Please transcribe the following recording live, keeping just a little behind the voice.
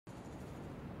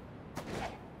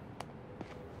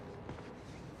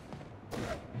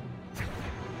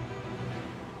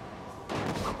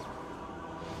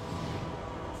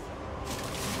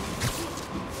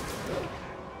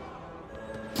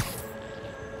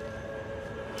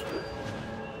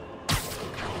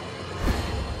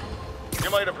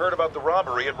might have heard about the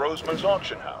robbery at Roseman's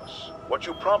auction house. What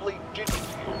you probably didn't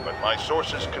hear, but my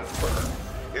sources confirm,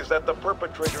 is that the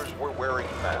perpetrators were wearing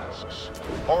masks.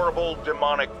 Horrible,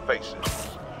 demonic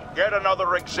faces. Yet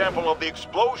another example of the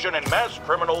explosion in mass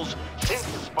criminals since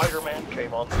Spider-Man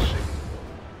came on the scene.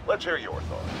 Let's hear your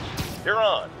thoughts. You're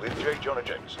on with J. Jonah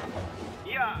Jameson.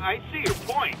 Yeah, I see your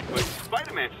point, but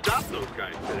Spider-Man stopped those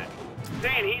guys today.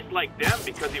 Saying he's like them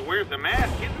because he wears a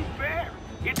mask isn't fair.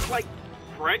 It's like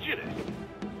prejudice.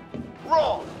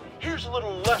 Wrong! Here's a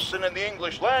little lesson in the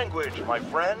English language, my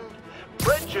friend.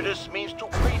 Prejudice means to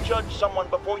prejudge someone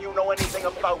before you know anything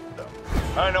about them.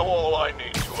 I know all I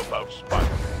need to about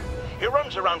Spider-Man. He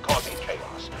runs around causing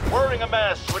chaos, wearing a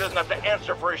mask so he doesn't have to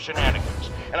answer for his shenanigans,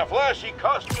 and a flashy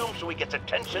costume so he gets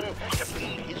attention to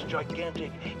feed his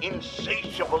gigantic,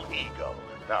 insatiable ego.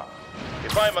 Now,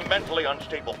 if I'm a mentally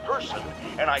unstable person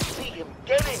and I see him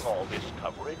getting all this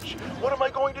coverage, what am I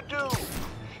going to do?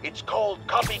 It's called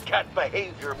copycat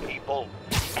behavior, people,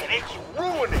 and it's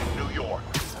ruining New York.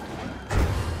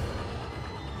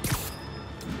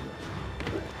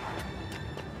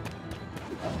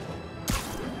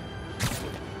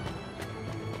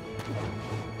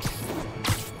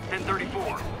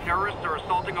 Terrorists are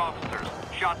assaulting officers.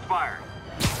 Shots fired.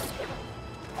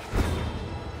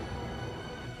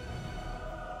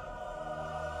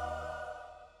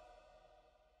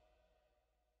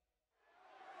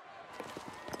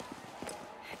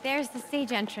 There's the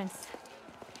stage entrance.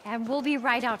 And we'll be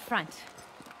right out front.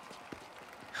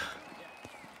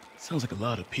 Sounds like a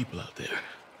lot of people out there.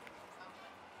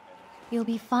 You'll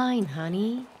be fine,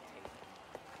 honey.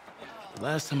 The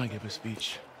last time I gave a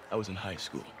speech, I was in high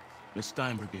school. Miss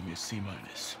Steinberg gave me a C-.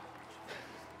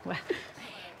 Well,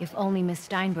 if only Miss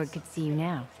Steinberg could see you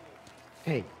now.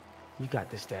 Hey, you got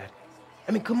this, Dad.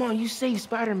 I mean, come on, you saved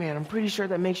Spider-Man. I'm pretty sure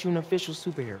that makes you an official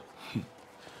superhero.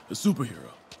 A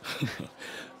superhero.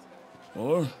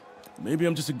 Or maybe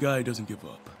I'm just a guy who doesn't give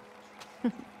up.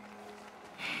 Come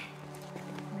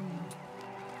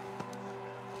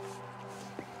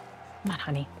on,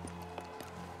 honey.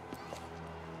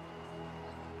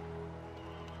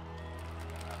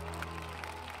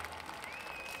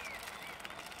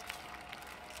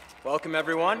 Welcome,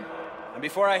 everyone. And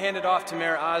before I hand it off to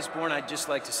Mayor Osborn, I'd just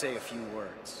like to say a few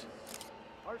words.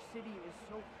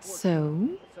 So?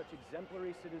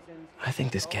 I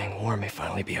think this gang war may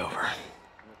finally be over.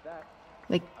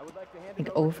 Like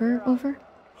over?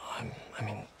 I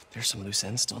mean, there's some loose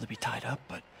ends still to be tied up,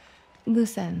 but...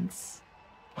 Loose ends.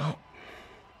 Well,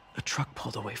 a truck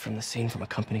pulled away from the scene from a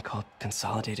company called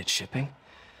Consolidated Shipping.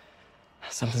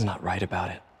 Something's not right about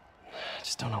it. I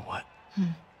just don't know what.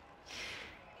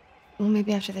 Well,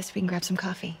 maybe after this we can grab some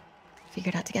coffee. Figure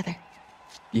it out together.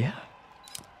 Yeah.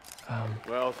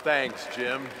 Well, thanks,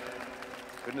 Jim.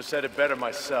 Couldn't have said it better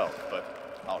myself,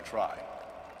 but I'll try.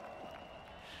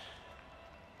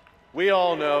 We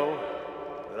all know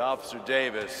that Officer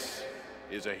Davis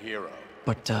is a hero.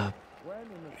 But,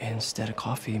 instead of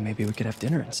coffee, maybe we could have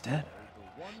dinner instead.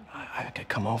 I could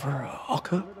come over, I'll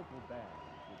cook.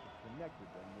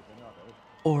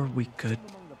 Or we could,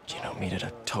 meet at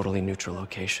a totally neutral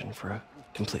location for a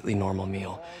completely normal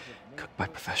meal, cooked by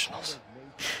professionals.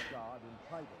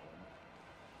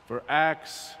 For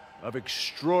acts of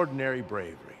extraordinary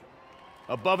bravery,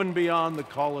 above and beyond the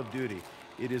call of duty,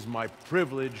 it is my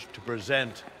privilege to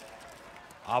present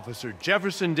Officer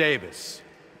Jefferson Davis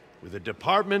with the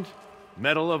Department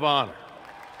Medal of Honor.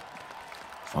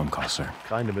 Phone call, sir.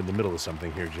 Kind of in the middle of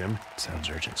something here, Jim. Sounds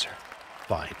urgent, sir.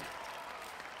 Fine.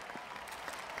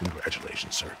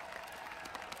 Congratulations, sir.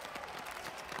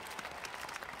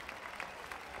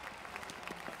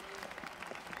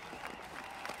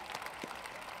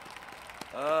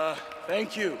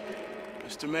 Thank you,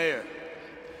 Mr. Mayor.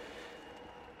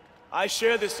 I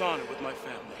share this honor with my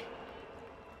family.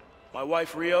 My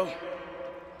wife, Rio,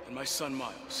 and my son,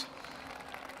 Miles.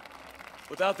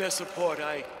 Without their support,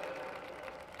 I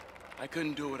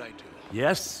couldn't do what I do.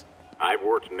 Yes? I've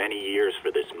worked many years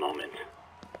for this moment.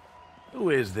 Who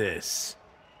is this?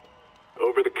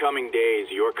 Over the coming days,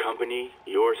 your company,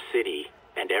 your city,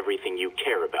 and everything you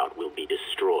care about will be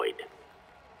destroyed.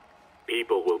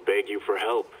 People will beg you for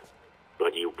help,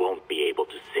 but you won't be able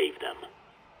to save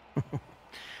them.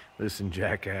 Listen,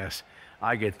 jackass,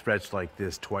 I get threats like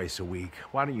this twice a week.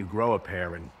 Why don't you grow a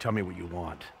pair and tell me what you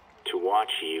want? To watch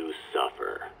you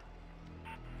suffer.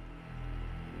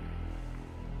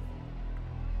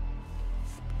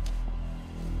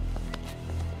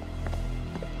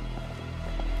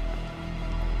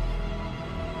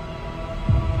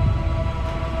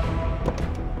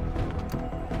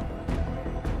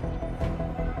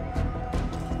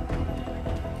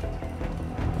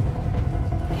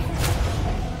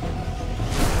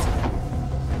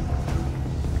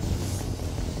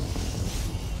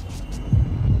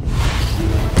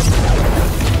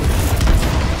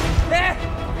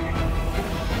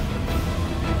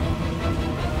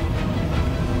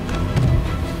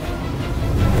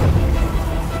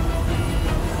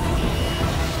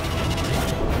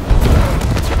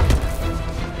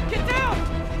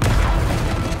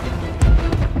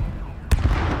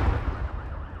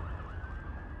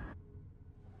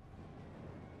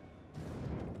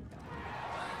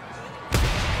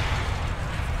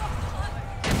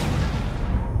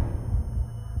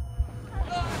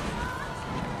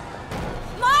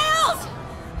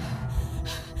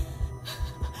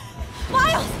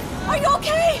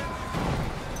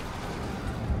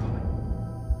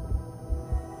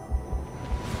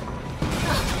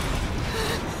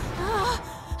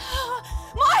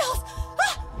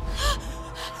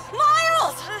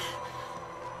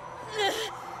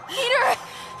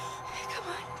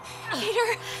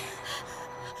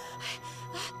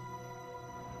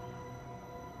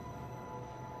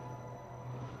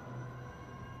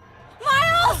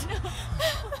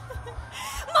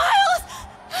 Miles!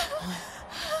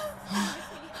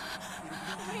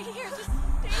 Right here, just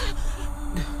stay with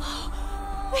me.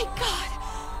 Thank God.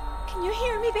 Can you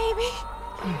hear me, baby?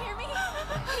 Can you hear me?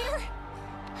 Here.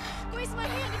 Squeeze my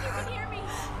hand if you can hear me.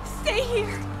 Stay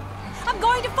here. I'm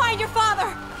going to find your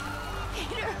father.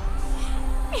 Peter.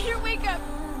 Peter, wake up.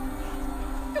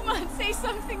 Come on, say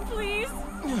something, please.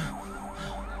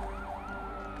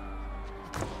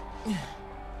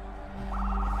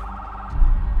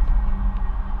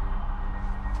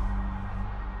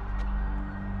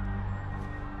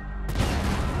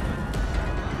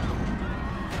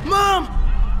 Mom!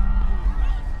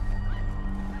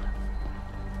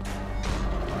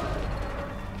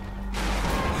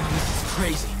 This is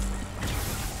crazy.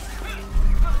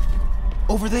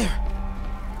 Over there.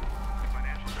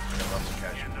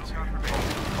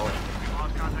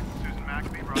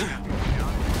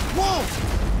 Whoa!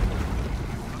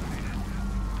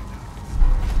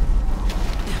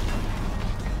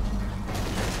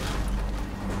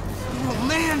 Oh,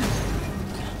 man!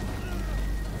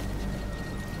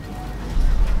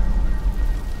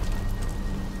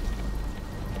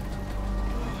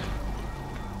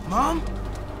 Mom?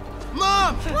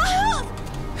 Mom!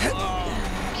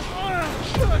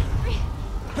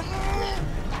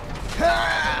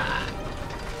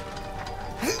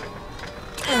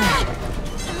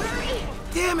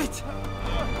 Damn it!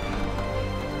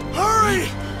 Hurry!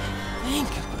 Think.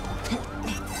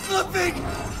 Flipping!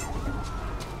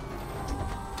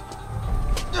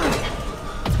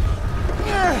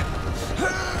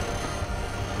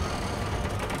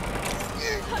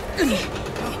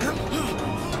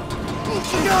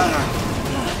 Got her!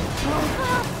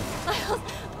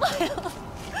 Miles!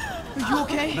 Are you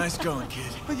okay? Nice going,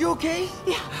 kid. Are you okay?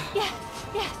 Yeah.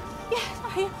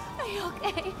 Are you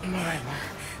okay? I'm alright, Mom.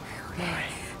 I'm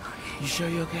alright. You sure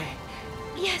you're okay?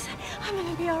 Yes, I'm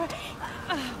gonna be alright.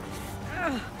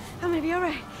 I'm gonna be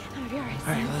alright.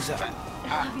 Alright, Lisa.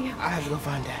 I love you. I have to go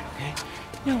find Dad, okay?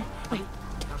 No, wait.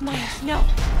 Miles, no!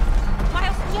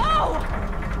 Miles, no!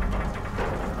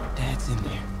 Dad's in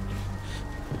there.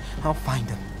 I'll find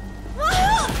him.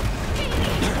 Miles!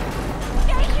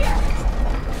 Stay here!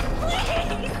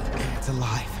 Please! It's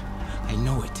alive. I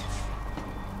know it.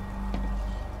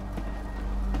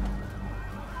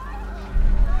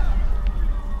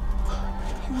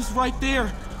 He was right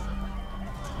there.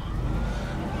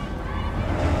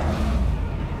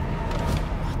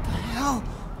 What the hell?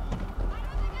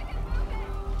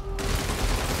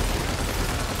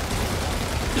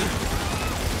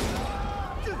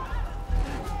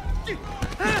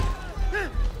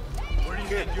 Where do you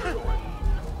think you're going?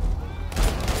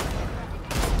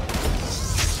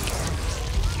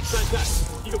 3站，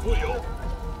一个不留。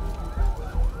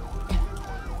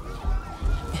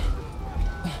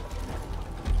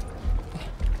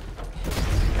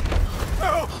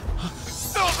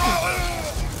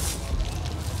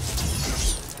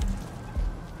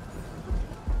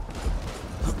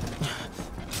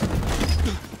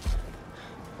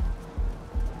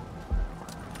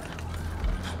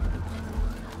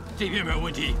 这边没有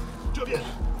问题，这边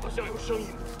好像有声音。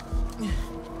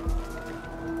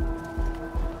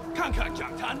看看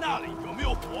讲台那里有没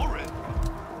有活人。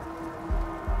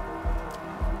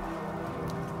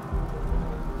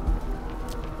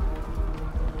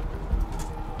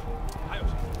还有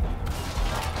谁？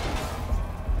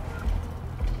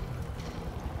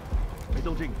没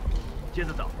动静，接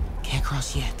着找。 Can't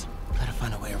cross yet. Gotta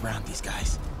find a way around these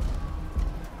guys.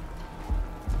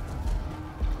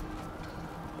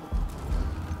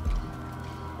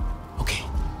 Okay.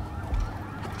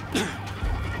 是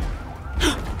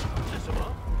什么？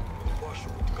话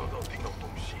说，刚刚听到东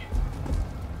西。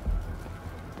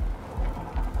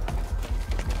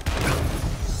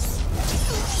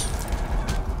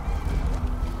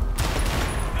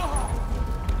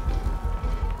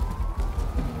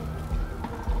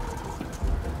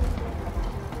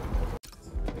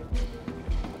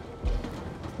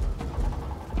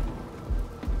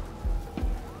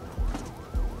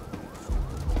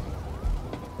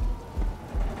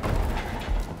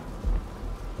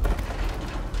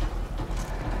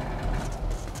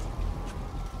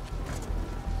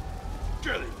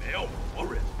这里没有活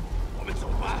人，我们走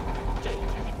吧。这已经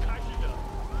开始了。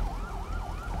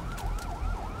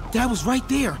 Dad was right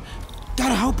there.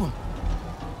 Gotta help him.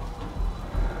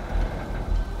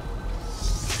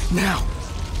 Now.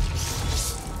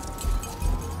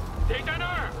 谁在那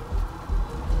儿？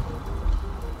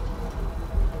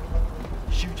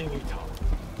虚惊一场，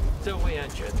真为安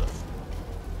全的。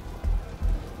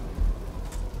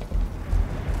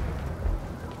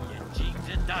眼睛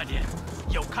睁大点，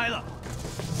有开了。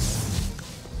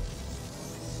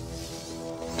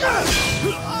No!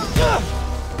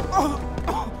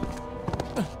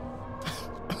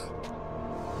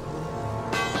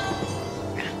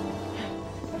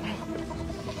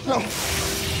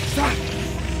 Stop!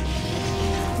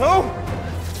 No!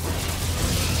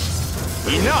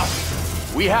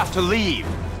 Enough! We have to leave.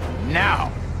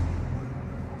 Now!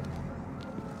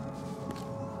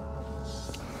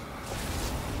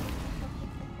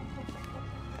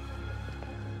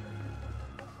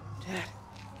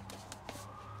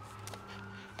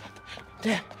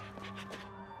 Dad.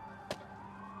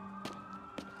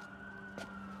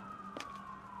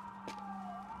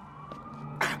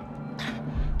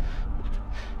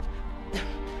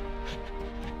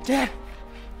 Dad!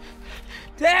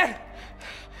 Dad!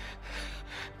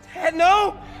 Dad,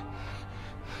 no!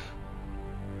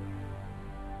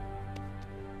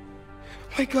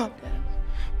 Wake up, Dad.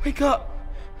 Wake up.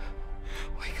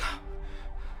 Wake up.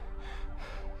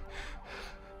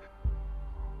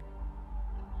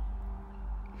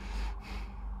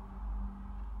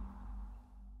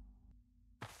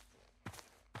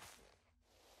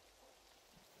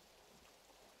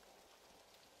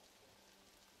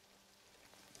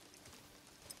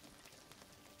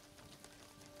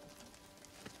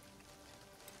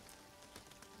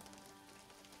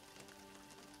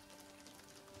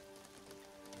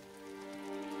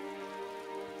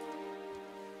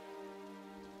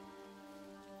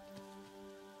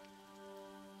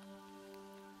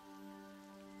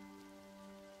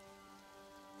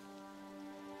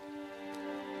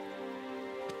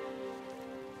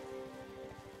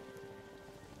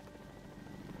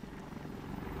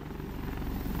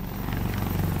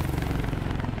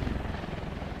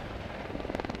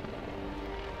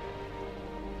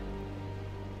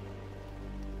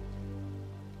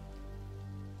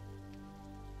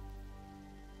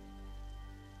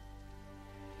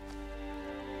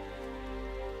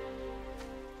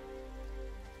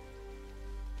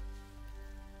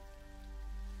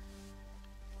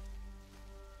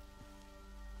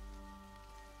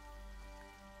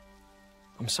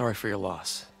 I'm sorry for your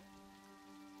loss.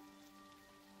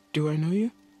 Do I know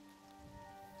you?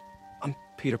 I'm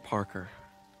Peter Parker.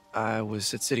 I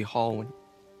was at City Hall when...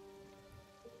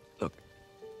 Look,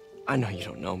 I know you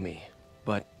don't know me,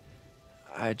 but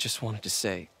I just wanted to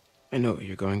say... I know what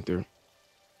you're going through.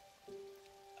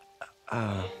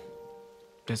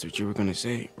 That's what you were gonna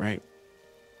say, right?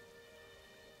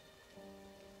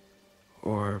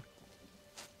 Or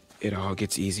it all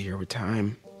gets easier with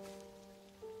time.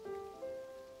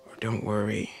 Or don't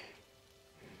worry.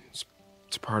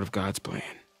 It's part of God's plan.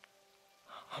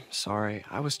 I'm sorry.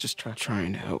 I was just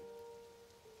trying to help.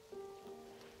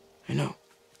 I know.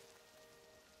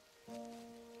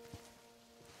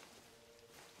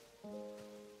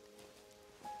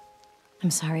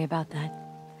 I'm sorry about that.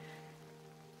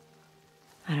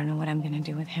 I don't know what I'm gonna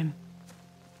do with him.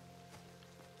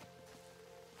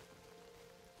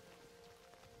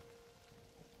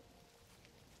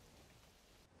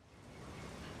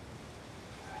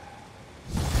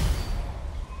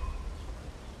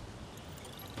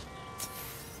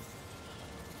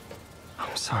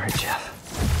 I'm sorry, Jeff.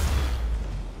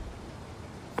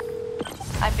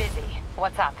 I'm busy.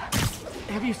 What's up?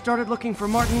 Have you started looking for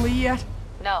Martin Lee yet?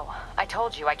 No, I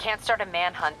told you I can't start a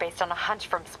manhunt based on a hunch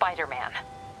from Spider-Man.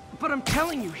 But I'm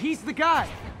telling you, he's the guy.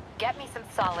 Get me some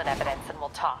solid evidence and we'll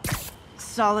talk.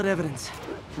 Solid evidence.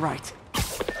 Right.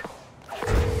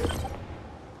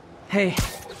 Hey,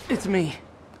 it's me.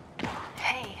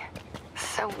 Hey,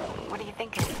 so what are you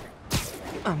thinking?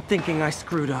 I'm thinking I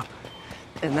screwed up.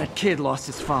 And that kid lost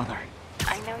his father.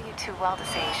 I know you too well to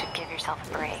say you should give yourself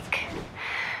a break.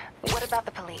 What about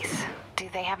the police? Do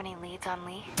they have any leads on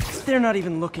Lee? They're not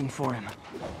even looking for him.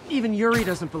 Even Yuri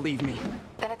doesn't believe me.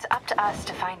 Then it's up to us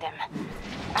to find him.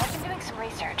 I've been doing some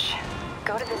research.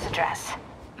 Go to this address.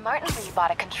 Martin Lee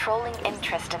bought a controlling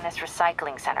interest in this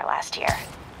recycling center last year.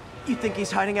 You think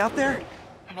he's hiding out there?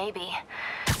 Maybe.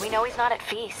 We know he's not at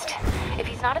Feast. If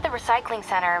he's not at the recycling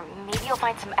center, maybe you'll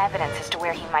find some evidence as to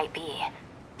where he might be.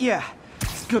 Yeah.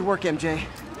 Good work, MJ.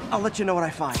 I'll let you know what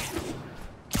I find.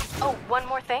 Oh, one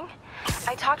more thing.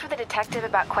 I talked with a detective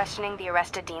about questioning the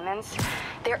arrested demons.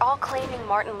 They're all claiming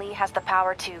Martin Lee has the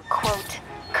power to, quote,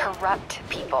 corrupt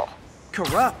people.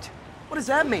 Corrupt? What does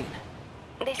that mean?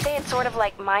 They say it's sort of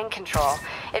like mind control.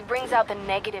 It brings out the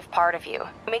negative part of you.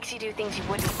 Makes you do things you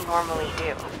wouldn't normally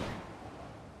do.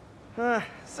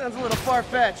 Sounds a little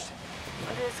far-fetched.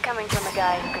 This coming from a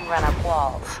guy who can run up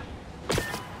walls.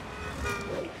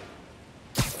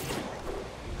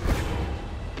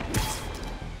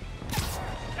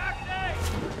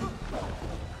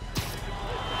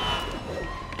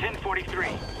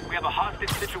 We have a hostage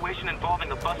situation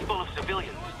involving a bus full of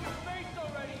civilians.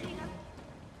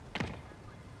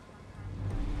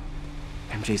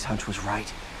 MJ's hunch was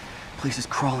right. Place is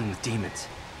crawling with demons.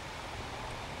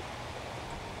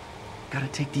 Gotta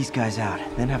take these guys out,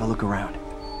 then have a look around.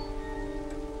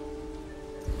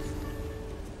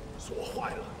 锁坏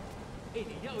了。哎，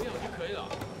你要就可以了。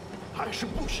还是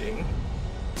不行。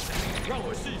让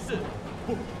我试一试。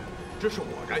不，这是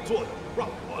我该做的，让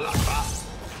我来吧。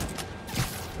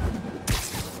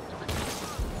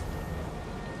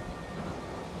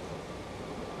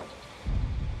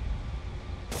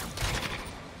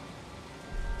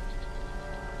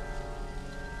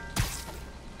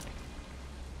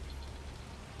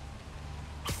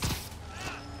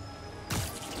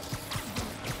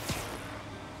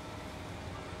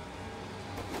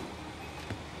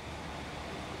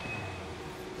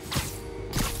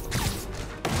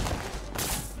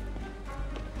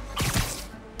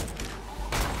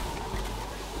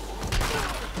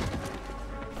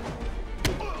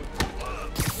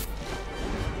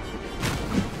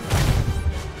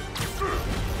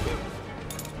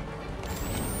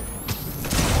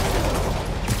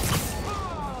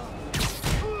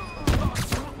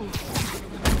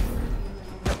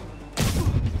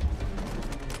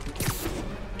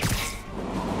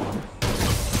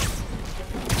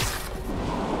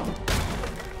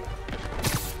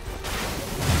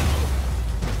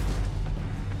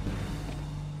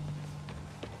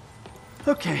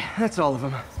 Okay, that's all of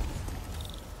them.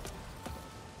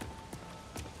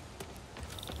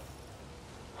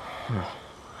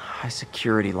 High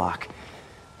security lock.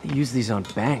 They use these on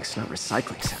banks, not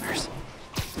recycling centers.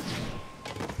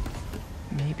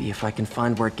 Maybe if I can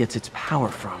find where it gets its power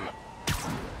from.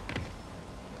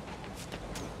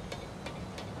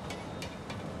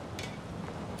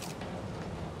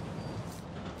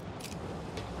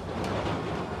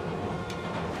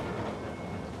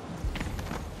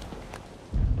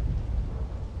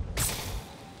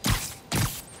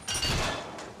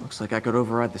 Looks like I could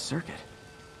override the circuit.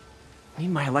 Need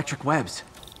my electric webs.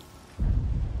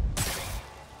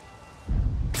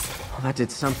 Well, that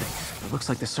did something. It looks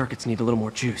like the circuits need a little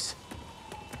more juice.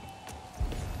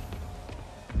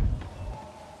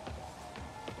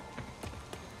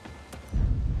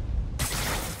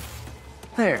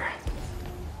 There.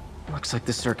 Looks like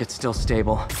the circuit's still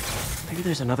stable. Maybe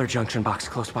there's another junction box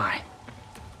close by.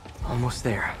 Almost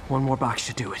there. One more box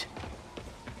should do it.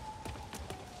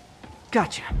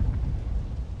 Gotcha.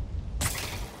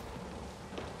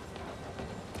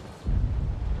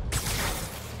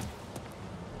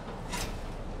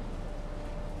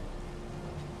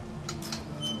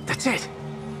 That's it.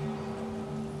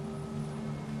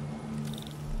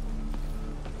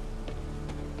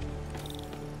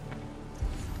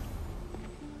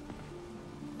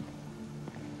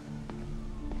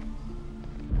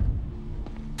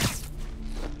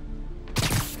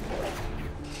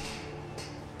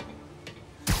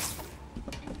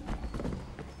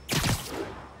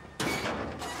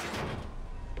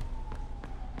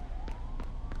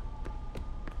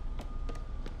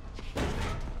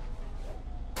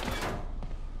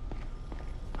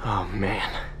 Oh, man.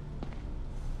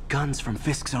 Guns from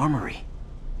Fisk's armory.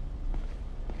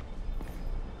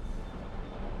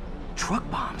 Truck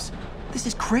bombs? This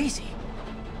is crazy.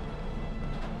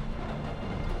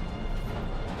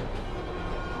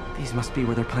 These must be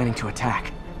where they're planning to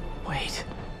attack. Wait.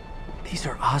 These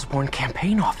are Osborn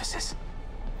campaign offices.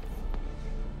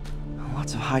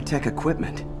 Lots of high-tech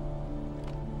equipment.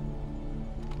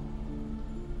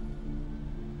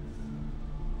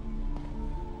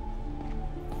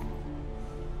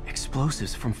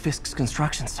 Explosives from Fisk's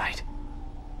construction site.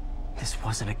 This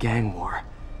wasn't a gang war.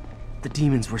 The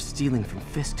demons were stealing from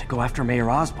Fisk to go after Mayor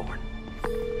Osborn.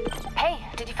 Hey,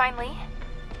 did you find Lee?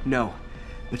 No,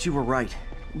 but you were right.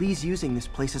 Lee's using this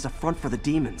place as a front for the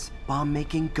demons.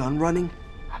 Bomb-making, gun-running.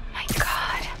 Oh my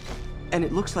god. And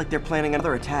it looks like they're planning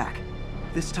another attack.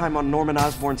 This time on Norman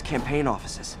Osborn's campaign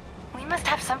offices. We must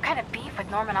have some kind of beef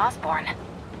with Norman Osborn.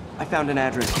 I found an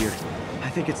address here. I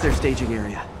think it's their staging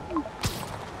area.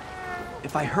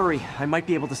 If I hurry, I might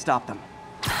be able to stop them.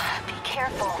 Be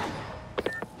careful.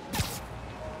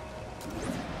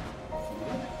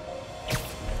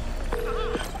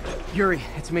 Yuri,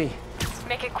 it's me.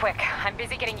 Make it quick. I'm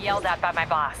busy getting yelled at by my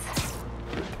boss.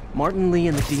 Martin Lee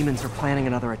and the demons are planning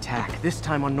another attack, this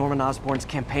time on Norman Osborn's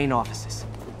campaign offices.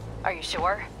 Are you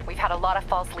sure? We've had a lot of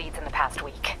false leads in the past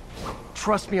week.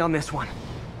 Trust me on this one.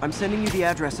 I'm sending you the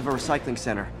address of a recycling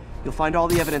center. You'll find all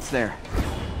the evidence there.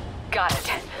 Got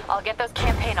it. I'll get those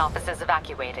campaign offices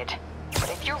evacuated. But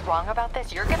if you're wrong about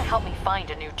this, you're gonna help me find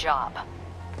a new job.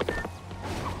 Hey,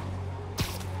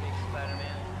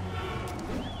 Spider-Man.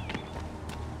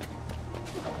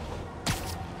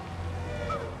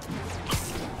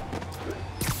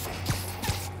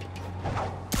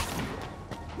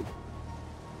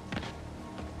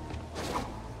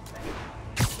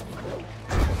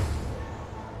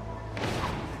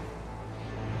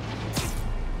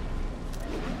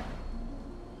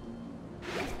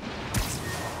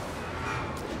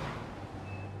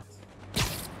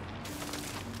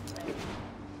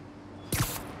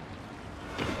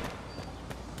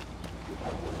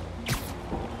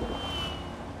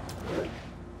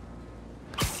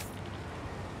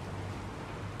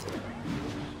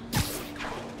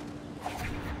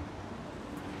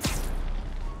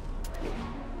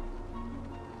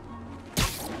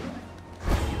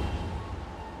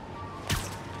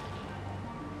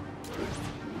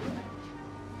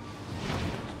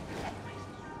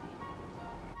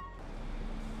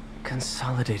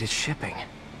 Consolidated shipping.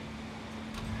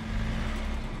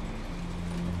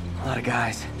 A lot of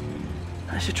guys.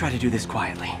 I should try to do this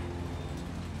quietly.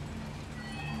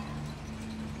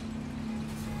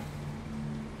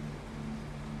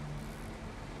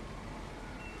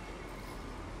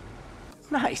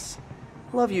 Nice.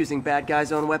 Love using bad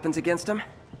guys' own weapons against them.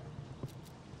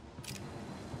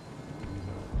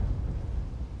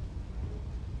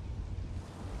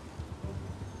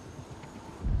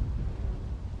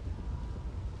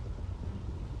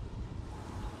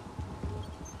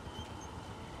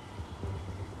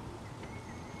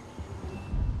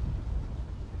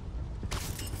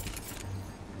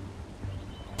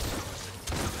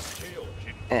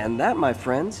 And that, my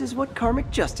friends, is what karmic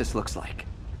justice looks like.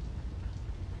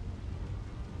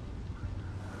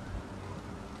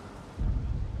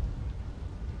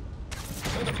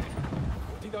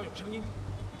 我听到有声音。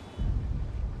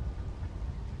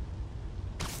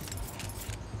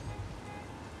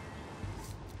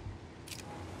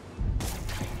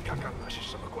看看那是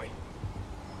什么鬼？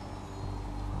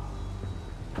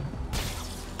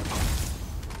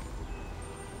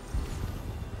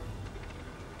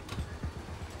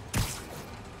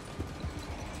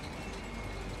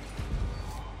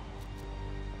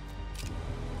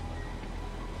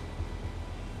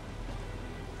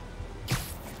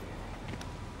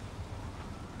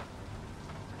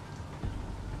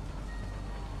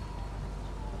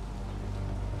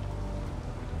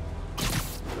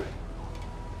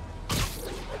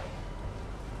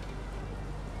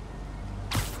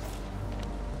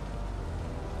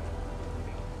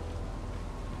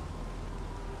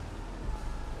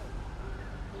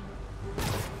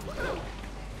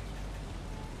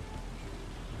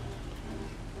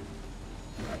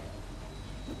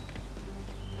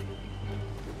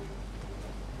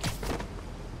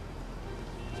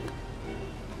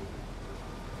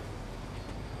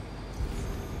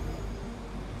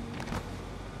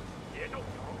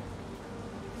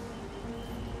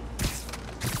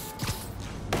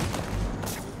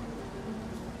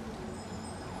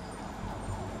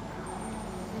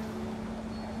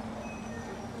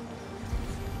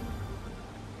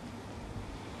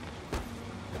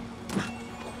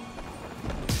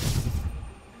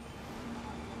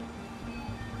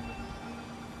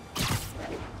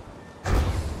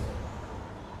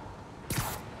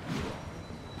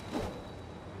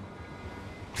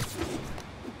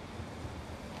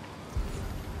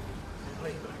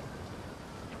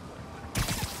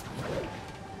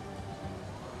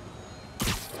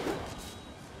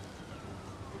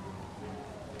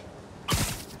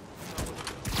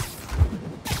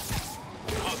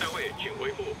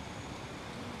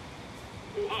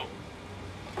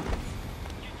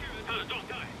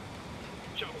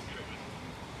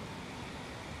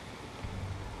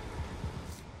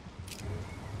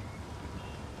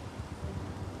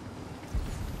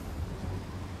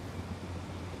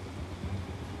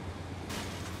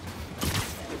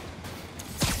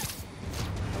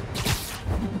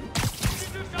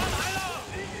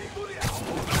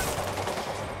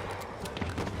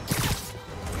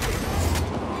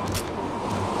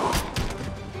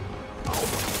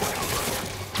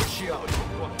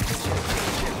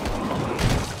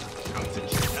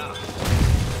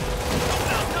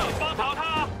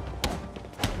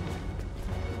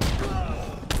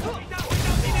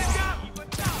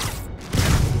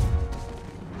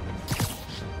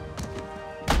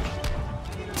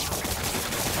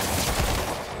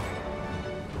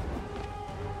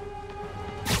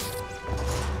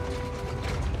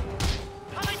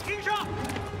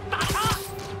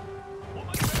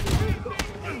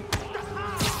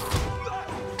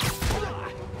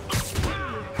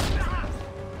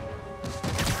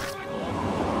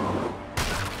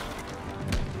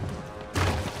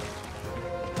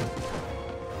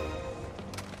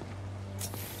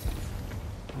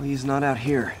 Well, he's not out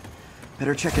here.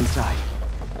 Better check inside.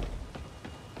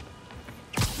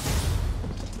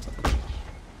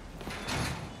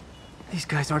 These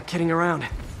guys aren't kidding around.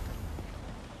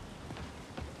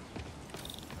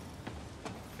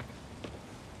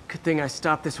 Good thing I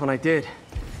stopped this when I did.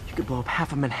 You could blow up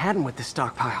half of Manhattan with this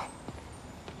stockpile.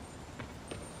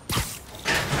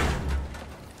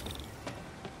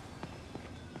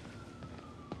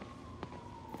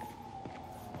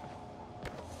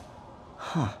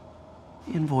 Huh.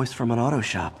 Invoice from an auto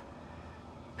shop.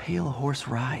 Pale Horse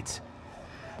Rides.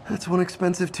 That's one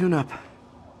expensive tune-up.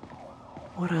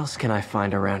 What else can I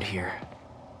find around here?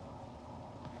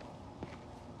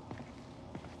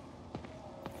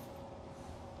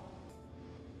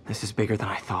 This is bigger than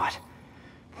I thought.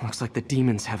 Looks like the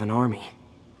demons have an army.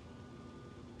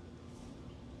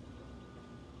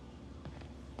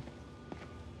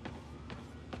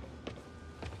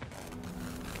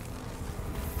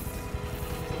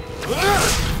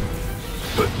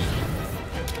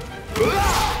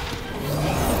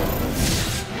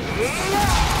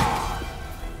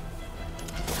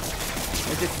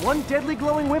 one deadly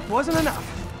glowing whip wasn't enough.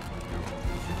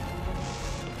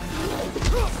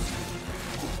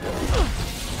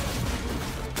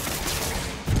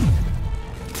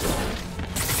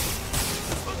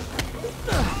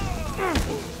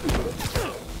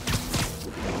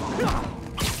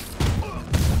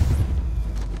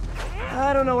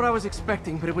 I don't know what I was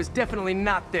expecting, but it was definitely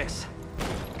not this.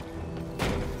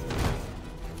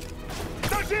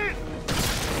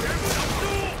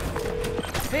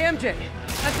 Hey, MJ.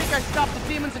 I think I stopped the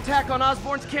demon's attack on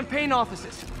Osborn's campaign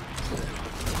offices.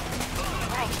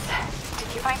 Nice.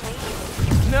 Did you find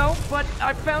Lee? No, but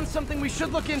I found something we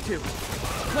should look into. A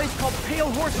place called Pale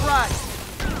Horse Rise.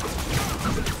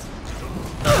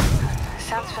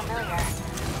 Sounds familiar.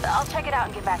 I'll check it out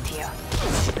and get back to you.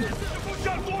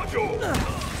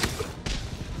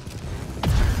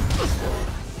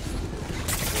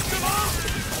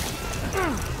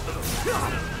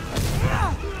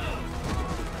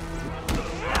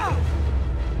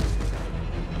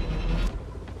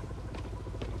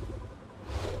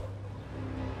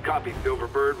 Copy,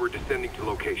 Silverbird. We're descending to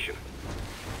location.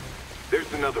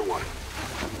 There's another one.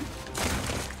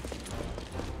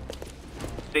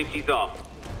 Safety's off.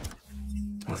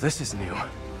 Well, this is new.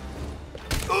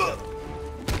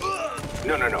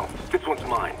 No. This one's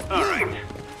mine. All right.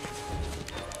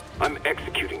 I'm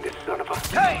executing this son of a...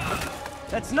 Hey!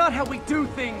 That's not how we do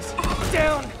things!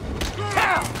 Down!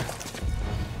 Down!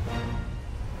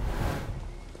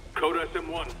 Code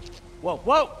SM1.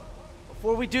 Whoa!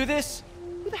 Before we do this,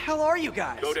 who the hell are you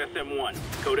guys? Code SM1.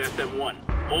 Code SM1.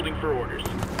 Holding for orders.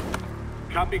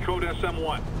 Copy Code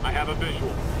SM1. I have a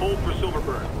visual. Hold for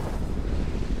Silverbird.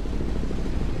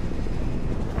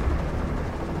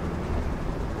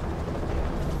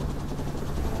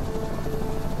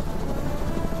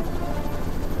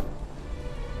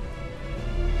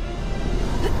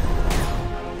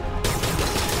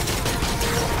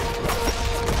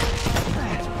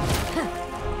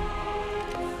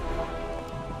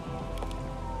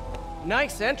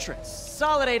 Nice entrance.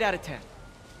 Solid 8 out of 10.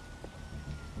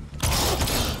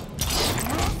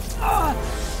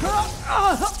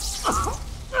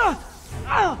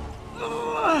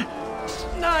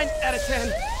 9 out of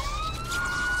 10.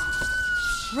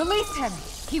 Release him.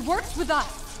 He works with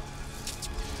us.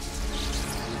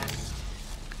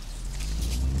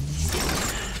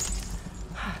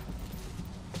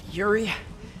 Yuri,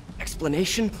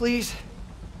 explanation, please?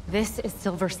 This is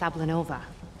Silver Sablinova,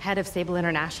 head of Sable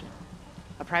International,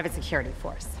 a private security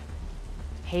force.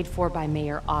 Paid for by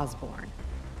Mayor Osborn.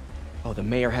 Oh, the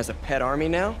mayor has a pet army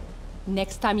now?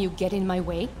 Next time you get in my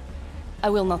way, I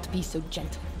will not be so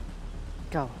gentle.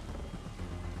 Go.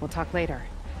 We'll talk later.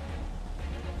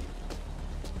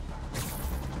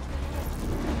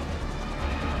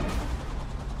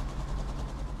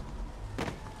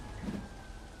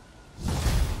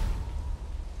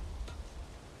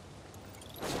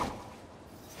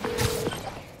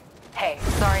 Hey,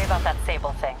 sorry about that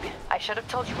Sable thing. I should have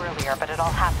told you earlier, but it all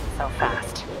happened so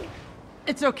fast.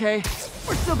 It's okay.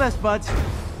 We're still best buds.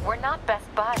 We're not best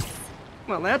buds.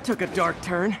 Well, that took a dark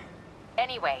turn.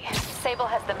 Anyway, Sable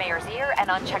has the mayor's ear and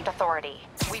unchecked authority.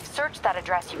 We've searched that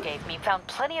address you gave me, found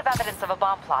plenty of evidence of a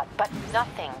bomb plot, but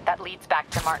nothing that leads back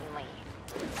to Martin Lee.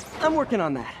 I'm working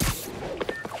on that.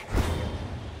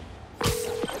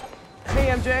 Hey,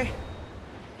 MJ.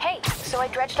 Hey, so I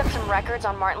dredged up some records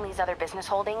on Martin Lee's other business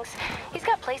holdings. He's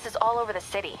got places all over the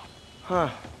city. Huh.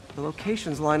 The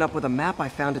locations line up with a map I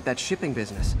found at that shipping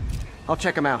business. I'll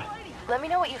check them out. Let me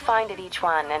know what you find at each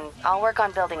one, and I'll work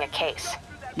on building a case.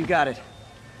 You got it.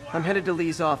 I'm headed to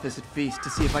Lee's office at Feast to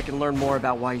see if I can learn more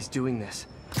about why he's doing this.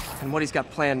 And what he's got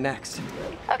planned next.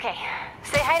 Okay,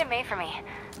 say hi to May for me.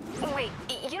 Wait,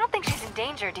 you don't think she's in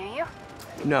danger, do you?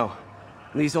 No.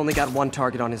 Lee's only got one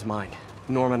target on his mind.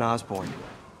 Norman Osborn.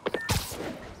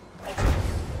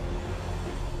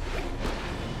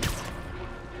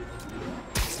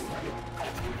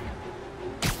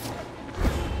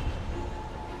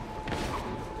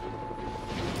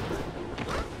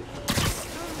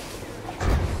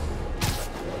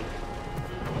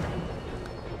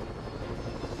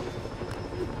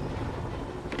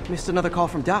 Missed another call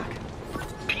from Doc.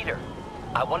 Peter,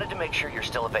 I wanted to make sure you're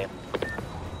still available.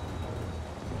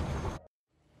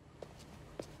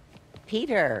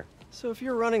 Peter. So if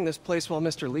you're running this place while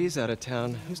Mr. Lee's out of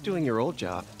town, who's doing your old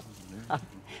job?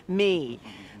 Me.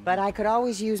 But I could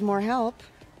always use more help.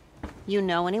 You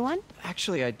know anyone?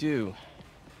 Actually, I do.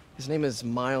 His name is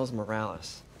Miles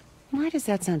Morales. Why does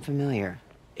that sound familiar?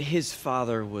 His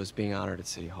father was being honored at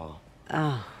City Hall.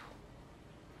 Oh.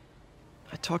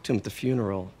 I talked to him at the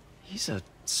funeral. He's a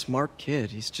smart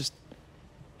kid. He's just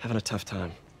having a tough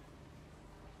time.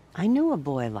 I knew a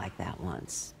boy like that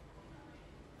once.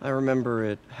 I remember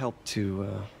it helped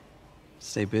to,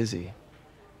 stay busy.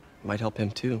 Might help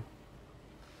him, too.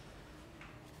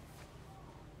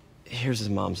 Here's his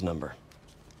mom's number.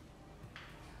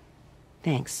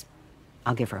 Thanks.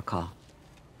 I'll give her a call.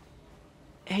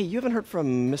 Hey, you haven't heard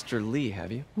from Mr. Lee,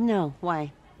 have you? No,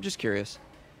 why? Just curious.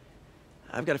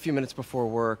 I've got a few minutes before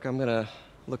work. I'm gonna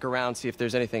look around, see if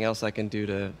there's anything else I can do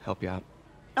to help you out.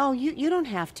 Oh, you don't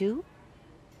have to.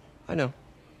 I know.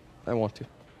 I want to.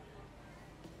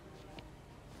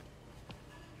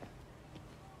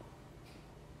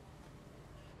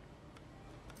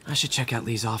 I should check out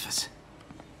Lee's office.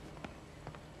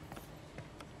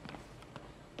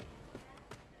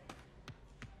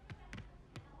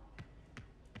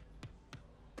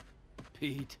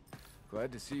 Pete,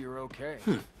 glad to see you're okay.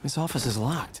 His office is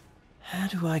locked. How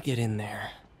do I get in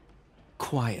there?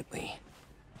 Quietly.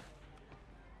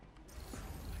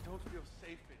 I don't feel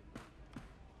safe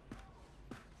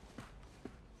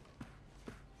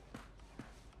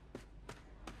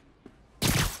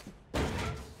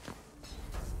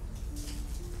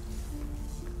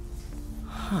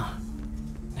Huh.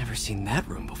 Never seen that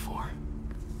room before.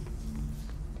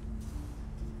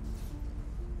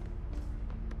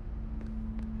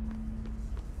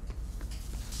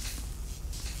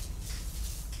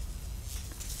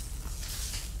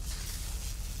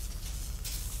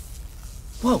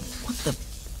 Whoa, what the?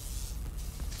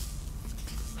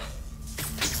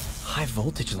 High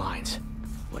voltage lines.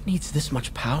 What needs this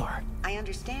much power? I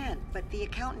understand, but the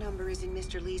account number is in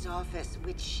Mr. Lee's office,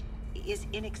 which is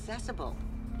inaccessible.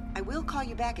 I will call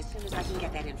you back as soon as I can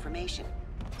get that information.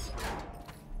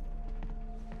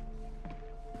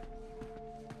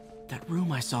 That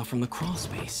room I saw from the crawl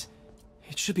space.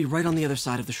 It should be right on the other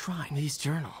side of the shrine. Lee's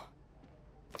journal.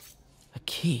 A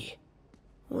key.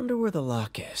 Wonder where the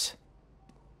lock is.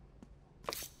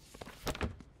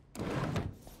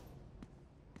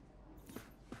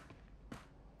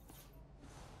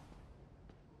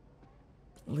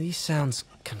 Lee sounds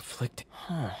conflicted.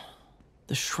 Huh.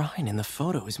 The shrine in the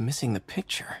photo is missing the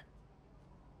picture.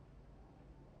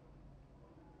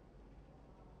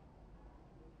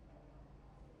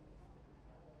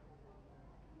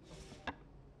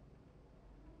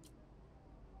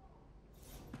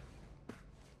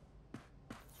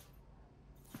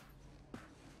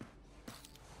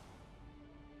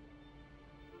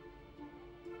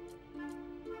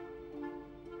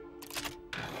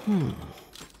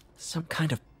 Some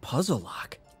kind of puzzle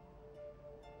lock.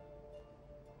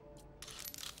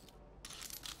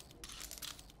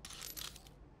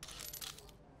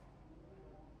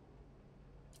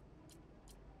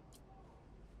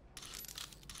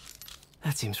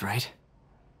 That seems right.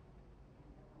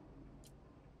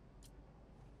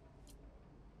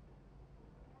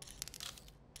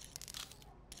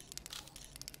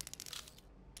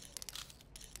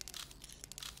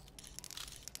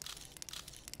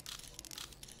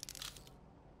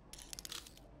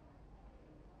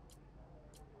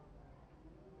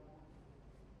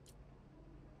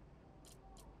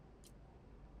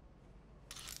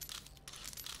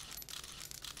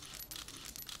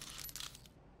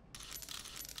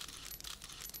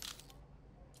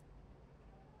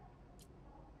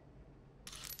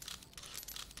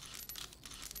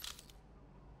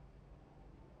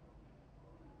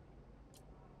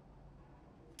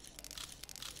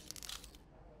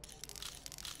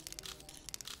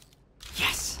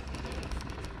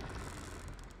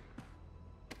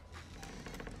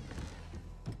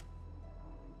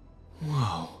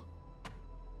 Whoa.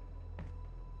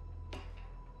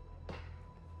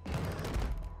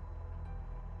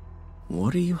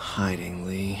 What are you hiding,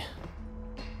 Lee?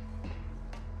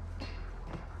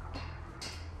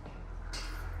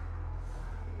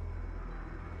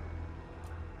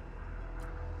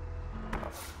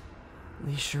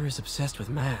 Lee sure is obsessed with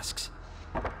masks.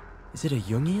 Is it a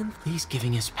Jungian? Lee's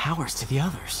giving his powers to the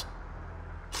others.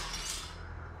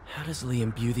 How does Lee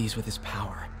imbue these with his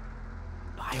power?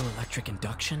 Bioelectric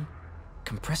induction?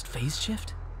 Compressed phase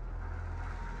shift?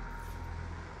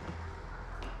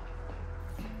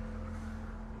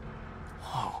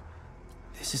 Whoa.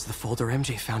 This is the folder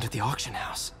MJ found at the auction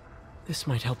house. This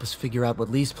might help us figure out what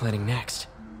Lee's planning next.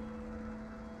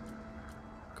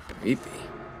 Creepy.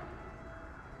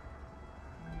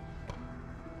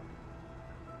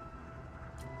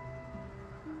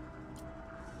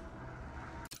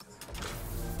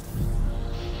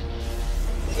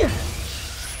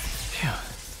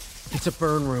 It's a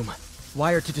burn room,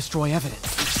 wired to destroy evidence.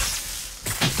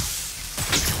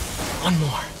 One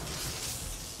more.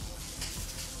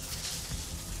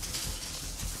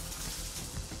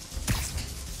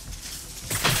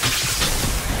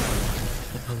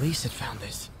 The police had found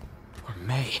this. Or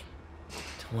May.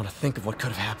 Don't want to think of what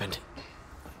could have happened.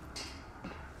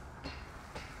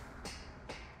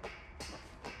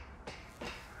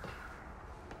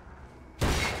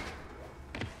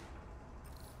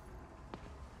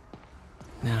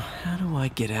 Now, how do I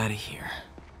get out of here?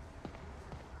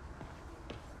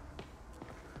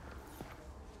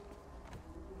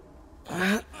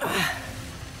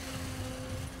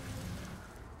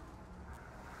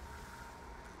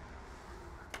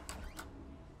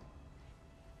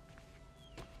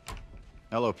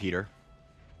 Hello, Peter.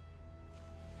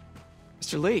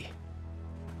 Mr. Lee.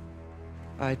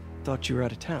 I thought you were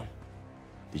out of town.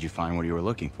 Did you find what you were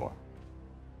looking for?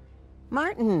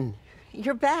 Martin,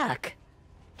 you're back.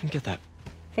 Get that.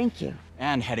 Thank you.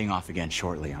 And heading off again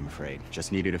shortly, I'm afraid.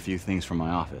 Just needed a few things from my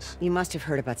office. You must have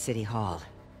heard about City Hall.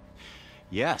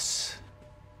 Yes.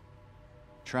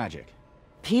 Tragic.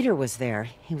 Peter was there.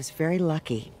 He was very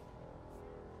lucky.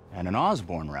 At an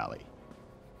Osborn rally.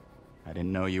 I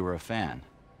didn't know you were a fan.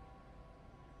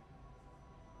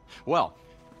 Well,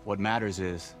 what matters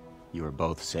is you are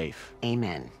both safe.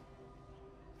 Amen.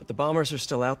 But the bombers are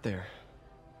still out there.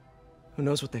 Who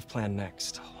knows what they've planned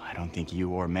next? Oh, I don't think you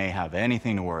or May have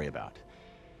anything to worry about.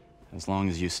 As long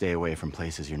as you stay away from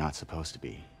places you're not supposed to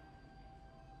be.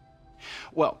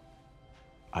 Well,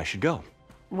 I should go.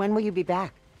 When will you be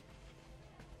back?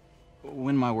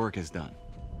 When my work is done.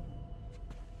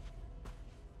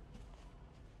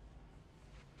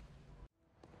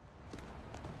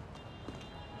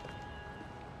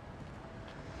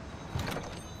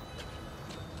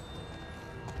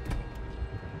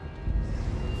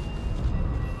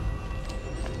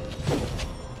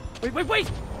 Wait,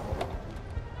 wait!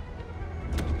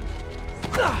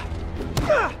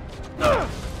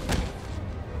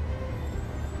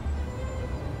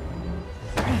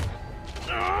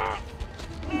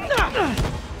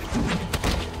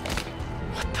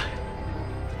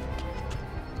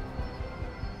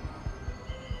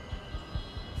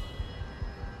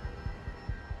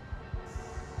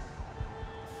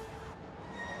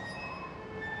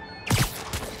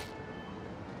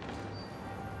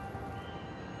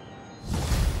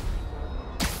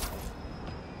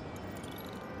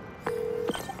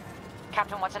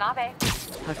 Captain Watanabe.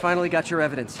 I finally got your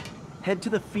evidence. Head to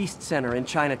the Feast Center in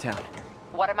Chinatown.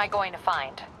 What am I going to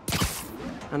find?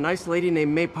 A nice lady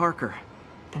named May Parker.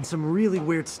 And some really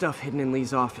weird stuff hidden in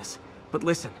Lee's office. But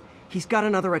listen, he's got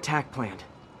another attack planned.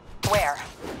 Where?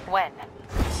 When?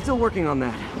 Still working on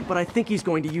that, but I think he's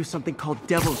going to use something called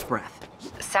Devil's Breath.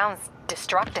 Sounds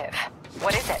destructive.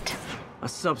 What is it? A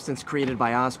substance created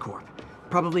by Oscorp.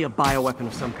 Probably a bioweapon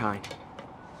of some kind.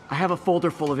 I have a folder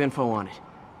full of info on it.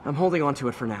 I'm holding on to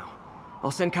it for now. I'll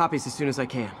send copies as soon as I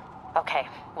can. Okay,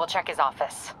 we'll check his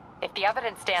office. If the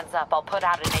evidence stands up, I'll put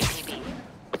out an APB.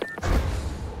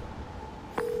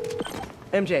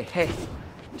 MJ, hey.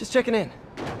 Just checking in.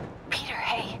 Peter,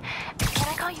 hey. Can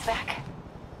I call you back?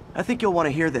 I think you'll want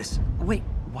to hear this. Wait,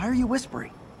 why are you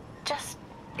whispering? Just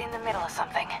in the middle of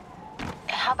something.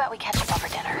 How about we catch up over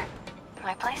dinner?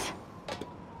 My place?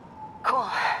 Cool.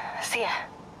 See ya.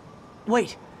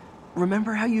 Wait.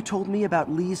 Remember how you told me about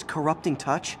Lee's corrupting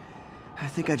touch? I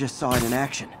think I just saw it in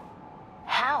action.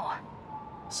 How?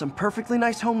 Some perfectly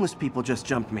nice homeless people just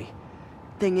jumped me.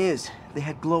 Thing is, they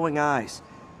had glowing eyes.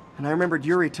 And I remembered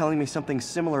Yuri telling me something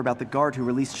similar about the guard who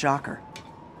released Shocker.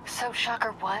 So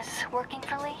Shocker was working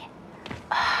for Lee?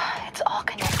 It's all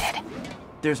connected.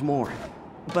 There's more.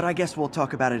 But I guess we'll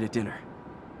talk about it at dinner.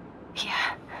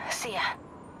 Yeah, see ya.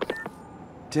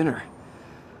 Dinner?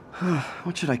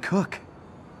 What should I cook?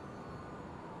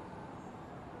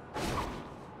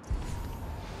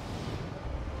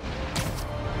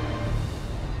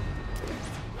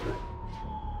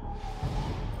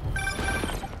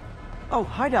 Oh,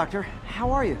 hi, Doctor.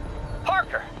 How are you?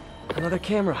 Parker! Another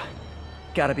camera.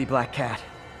 Gotta be Black Cat.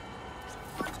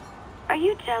 Are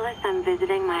you jealous I'm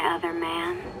visiting my other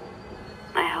man?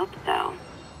 I hope so.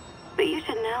 But you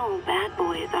should know bad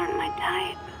boys aren't my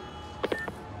type.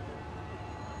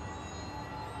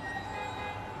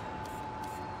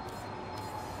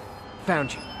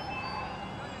 Found you.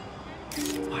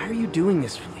 Why are you doing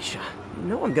this, Felicia? You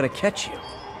know I'm gonna catch you.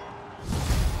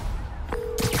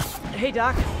 Hey,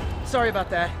 Doc. Sorry about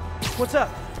that. What's up?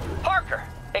 Parker!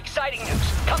 Exciting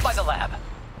news. Come by the lab.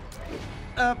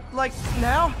 Like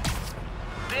now?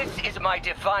 This is my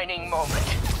defining moment.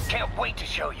 Can't wait to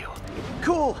show you.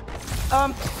 Cool.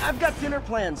 I've got dinner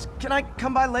plans. Can I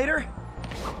come by later?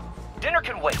 Dinner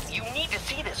can wait. You need to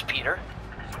see this, Peter.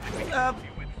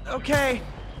 Okay.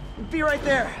 Be right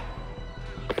there.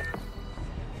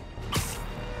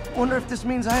 Wonder if this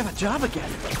means I have a job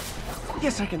again.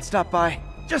 Guess I can stop by,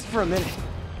 just for a minute.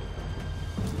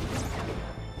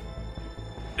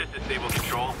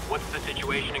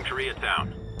 situation in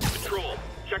Koreatown. Patrol,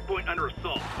 checkpoint under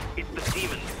assault. It's the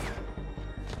demons.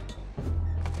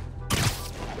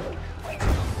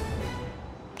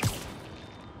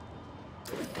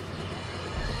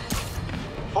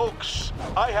 Folks,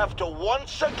 I have to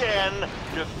once again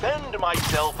defend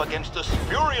myself against the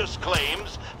spurious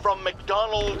claims from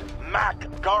McDonald Mac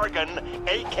Gargan,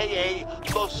 aka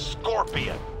the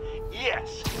Scorpion.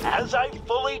 Yes, as I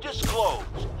fully disclosed,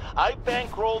 I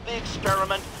bankrolled the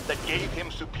experiment that gave him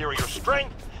superior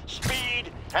strength,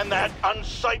 speed, and that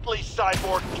unsightly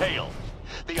cyborg tail.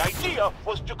 The idea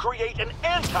was to create an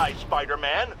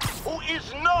anti-Spider-Man who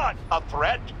is not a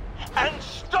threat and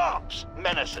stops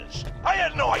menaces. I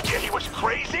had no idea he was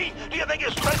crazy. Do you think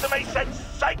his resume said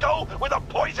psycho with a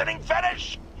poisoning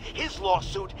fetish? His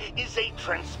lawsuit is a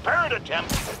transparent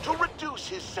attempt to reduce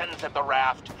his sentence at the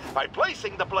raft by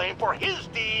placing the blame for his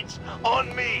deeds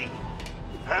on me.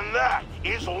 And that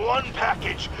is one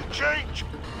package. Change.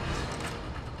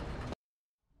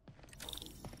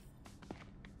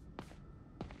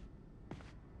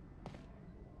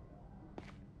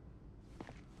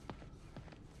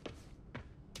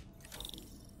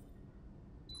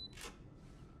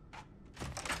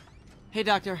 Hey,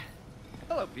 Doctor.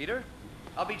 Hello, Peter.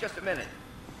 I'll be just a minute.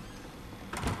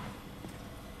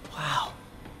 Wow.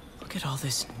 Look at all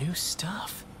this new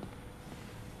stuff.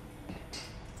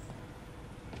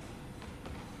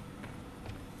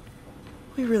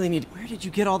 We really need... Where did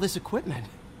you get all this equipment?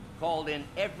 Called in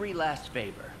every last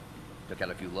favor. Took out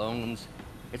a few loans.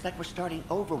 It's like we're starting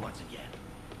over once again.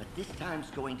 But this time's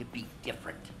going to be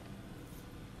different.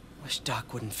 Wish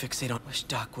Doc wouldn't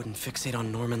fixate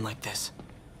on Norman like this.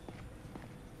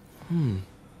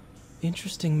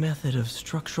 Interesting method of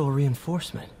structural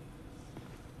reinforcement.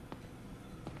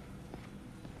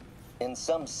 In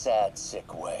some sad,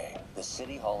 sick way, the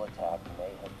City Hall attack may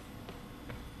have...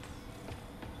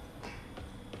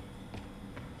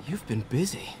 You've been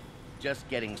busy. Just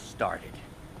getting started.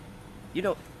 You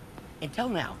know, until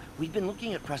now, we've been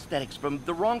looking at prosthetics from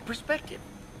the wrong perspective.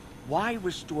 Why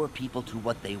restore people to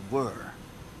what they were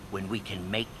when we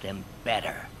can make them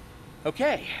better?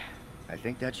 Okay, I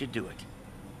think that should do it.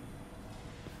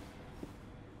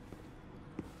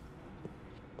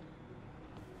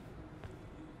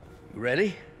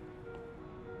 Ready?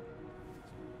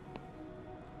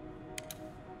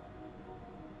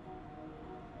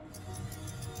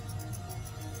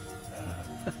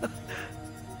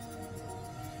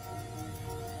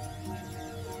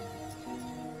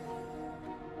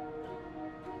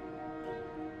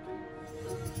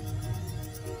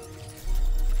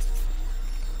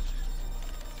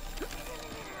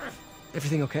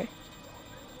 Everything okay?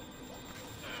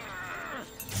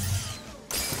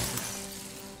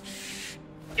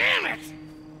 Damn it!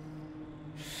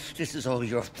 This is all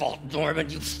your fault, Norman,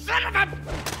 you son of a...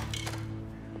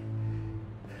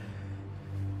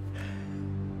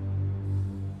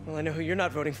 Well, I know who you're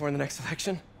not voting for in the next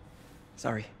election.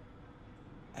 Sorry.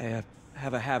 I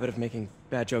have a habit of making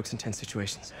bad jokes in tense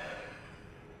situations.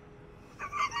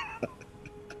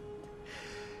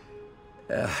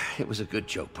 It was a good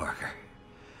joke, Parker.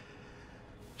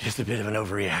 Just a bit of an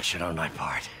overreaction on my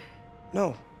part.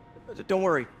 No, don't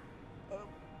worry.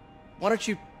 Why don't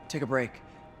you take a break?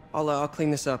 I'll clean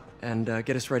this up and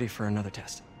get us ready for another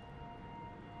test.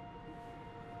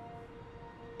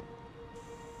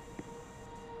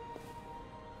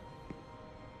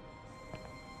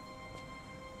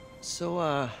 So,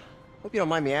 hope you don't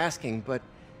mind me asking, but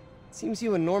it seems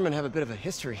you and Norman have a bit of a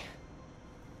history.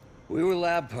 We were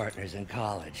lab partners in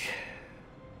college.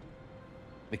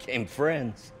 Became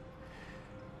friends.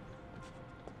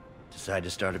 Decided to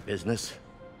start a business.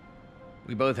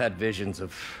 We both had visions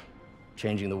of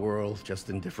changing the world, just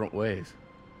in different ways.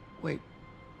 Wait,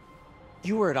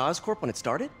 you were at Oscorp when it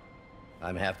started?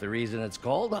 I'm half the reason it's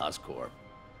called Oscorp.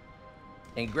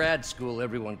 In grad school,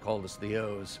 everyone called us the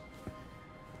O's.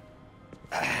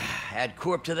 Add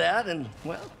Corp to that, and,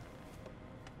 well,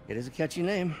 it is a catchy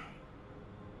name.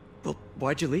 Well,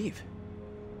 why'd you leave?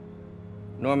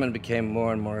 Norman became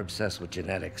more and more obsessed with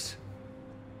genetics.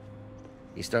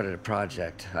 He started a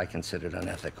project I considered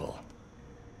unethical.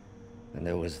 And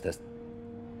there was this...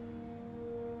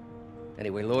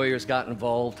 Anyway, lawyers got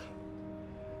involved.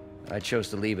 I chose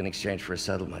to leave in exchange for a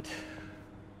settlement.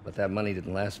 But that money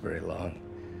didn't last very long.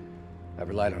 I've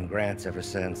relied on grants ever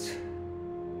since.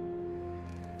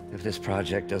 If this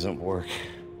project doesn't work...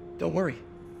 Don't worry.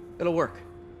 It'll work.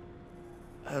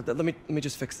 Let me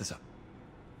just fix this up.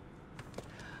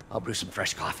 I'll brew some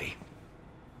fresh coffee.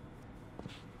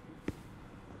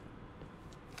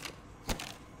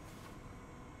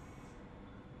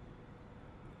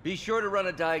 Be sure to run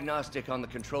a diagnostic on the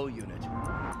control unit.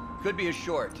 Could be a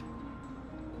short.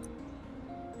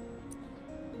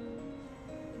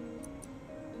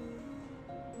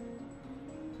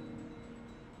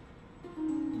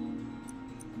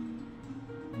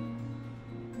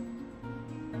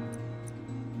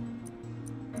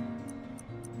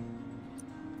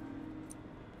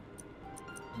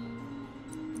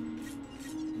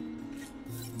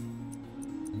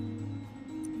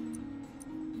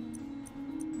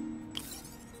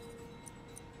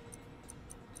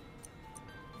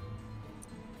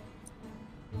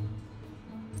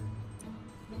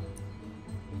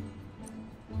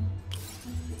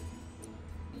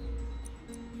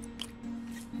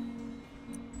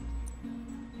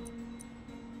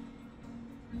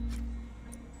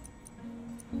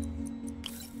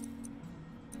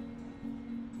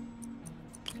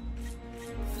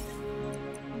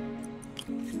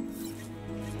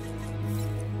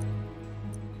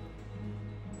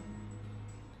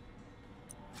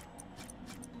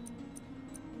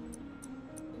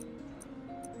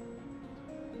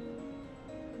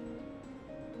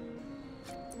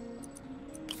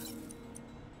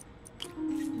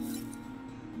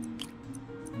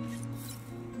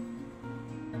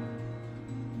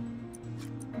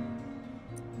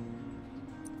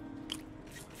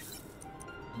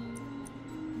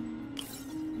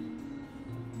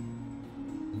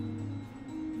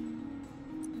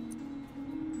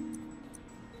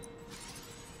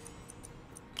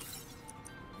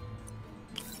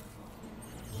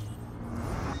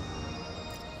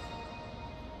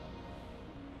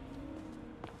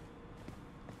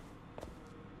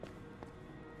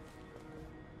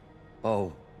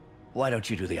 Oh, why don't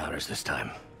you do the honors this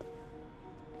time?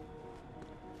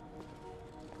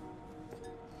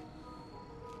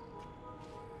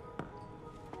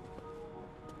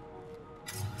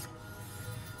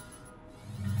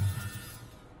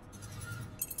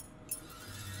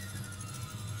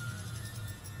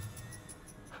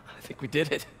 I think we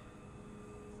did it.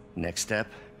 Next step,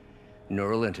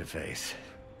 neural interface.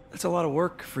 That's a lot of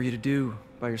work for you to do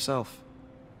by yourself.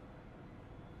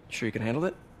 Sure you can handle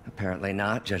it? Apparently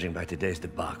not, judging by today's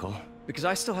debacle. Because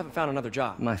I still haven't found another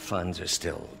job. My funds are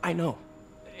still... I know.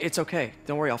 It's okay.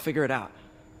 Don't worry, I'll figure it out.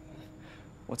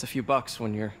 What's a few bucks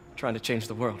when you're trying to change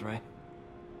the world, right?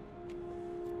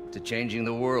 To changing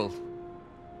the world.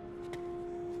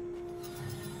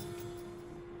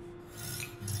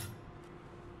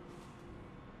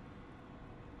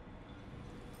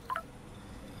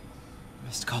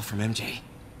 Missed call from MJ.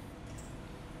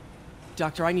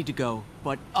 Doctor, I need to go,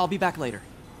 but I'll be back later.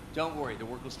 Don't worry, the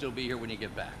work will still be here when you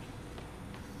get back.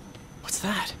 What's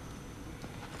that?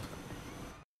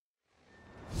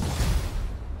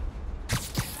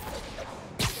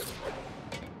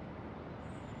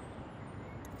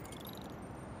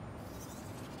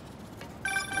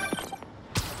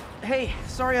 Hey,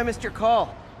 sorry I missed your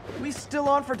call. We still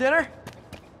on for dinner?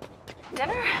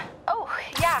 Dinner? Oh,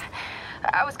 yeah.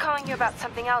 I was calling you about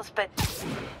something else, but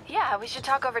yeah, we should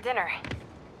talk over dinner.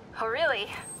 Oh, really?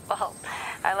 Well,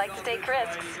 I like to take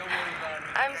risks.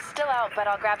 I'm still out, but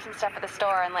I'll grab some stuff at the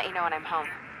store and let you know when I'm home.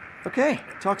 Okay,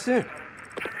 talk soon.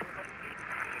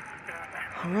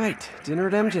 All right, dinner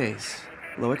at MJ's.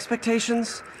 Low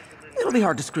expectations. It'll be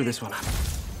hard to screw this one up.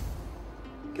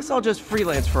 Guess I'll just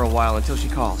freelance for a while until she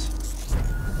calls.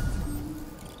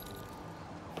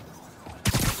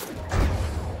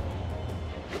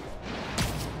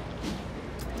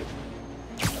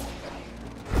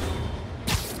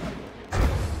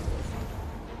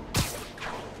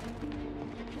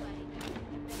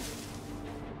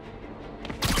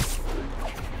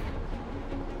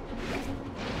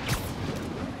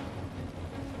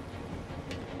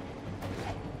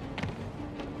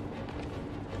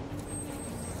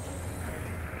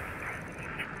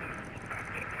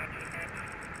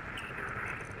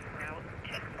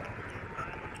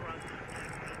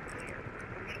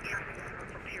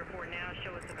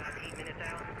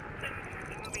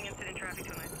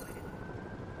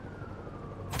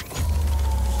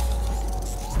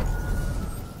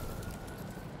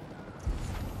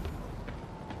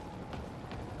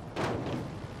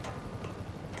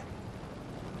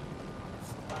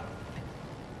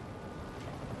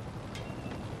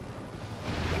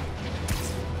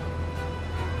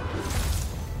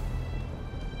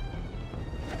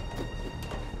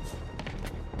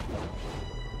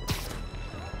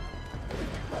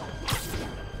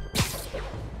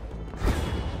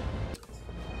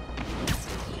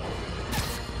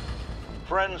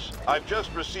 Friends, I've just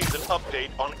received an update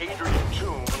on Adrian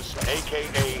Toombs,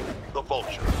 aka the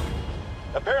Vulture.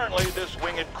 Apparently, this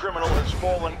winged criminal has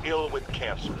fallen ill with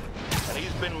cancer. and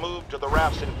he's been moved to the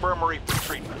raft's infirmary for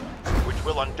treatment, which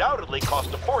will undoubtedly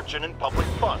cost a fortune in public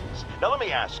funds. Now let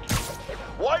me ask you,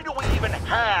 why do we even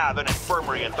have an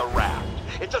infirmary at the raft?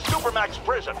 It's a supermax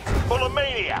prison, full of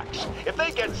maniacs. If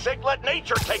they get sick, let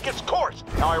nature take its course.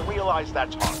 Now I realize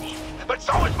that's harsh, but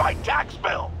so is my tax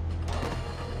bill.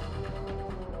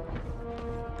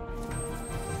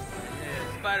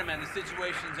 Spider-Man, the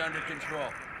situation's under control.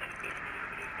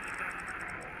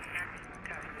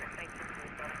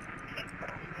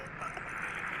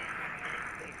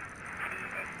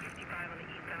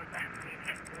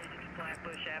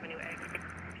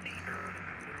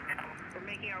 We're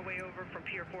making our way over from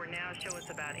Pier 4 now. Show us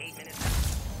about 8 minutes.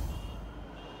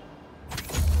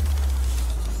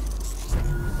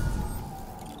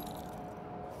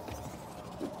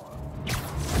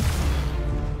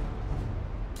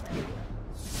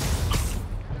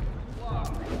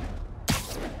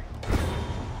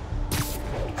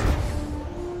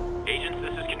 Agents,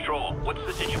 this is Control. What's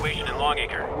the situation in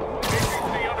Longacre?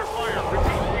 APC under fire.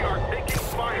 Repeat, we are taking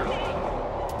fire.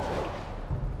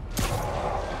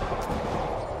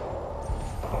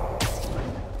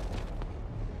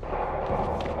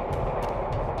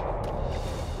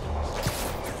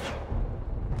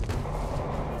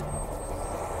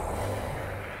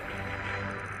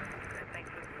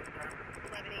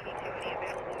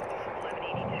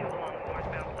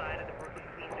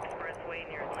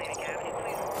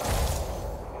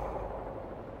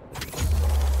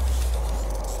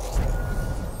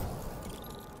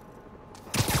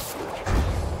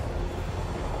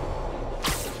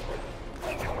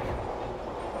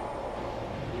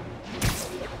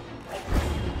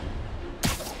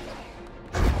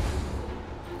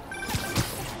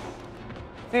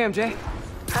 Hey, MJ.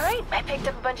 All right, I picked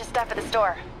up a bunch of stuff at the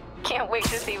store. Can't wait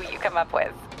to see what you come up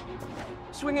with.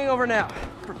 Swinging over now.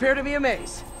 Prepare to be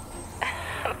amazed.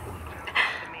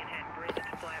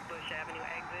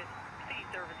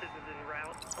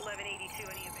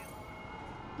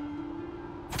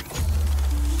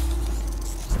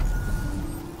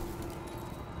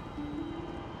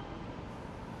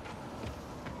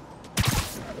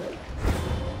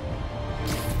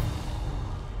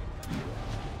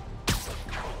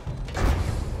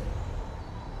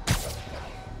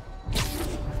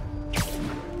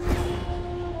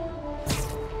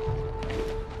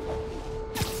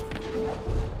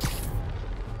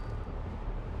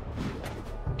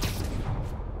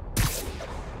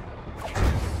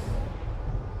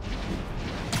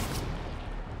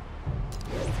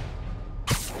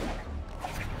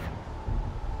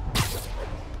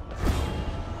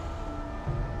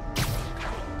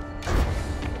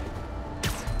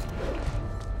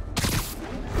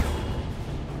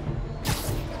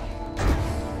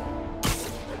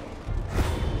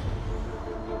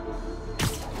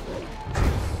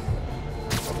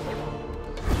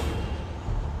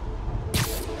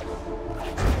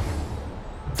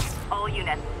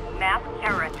 Masked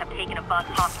terrorists have taken a bus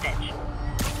hostage.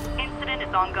 Incident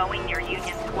is ongoing near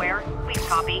Union Square. Please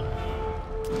copy.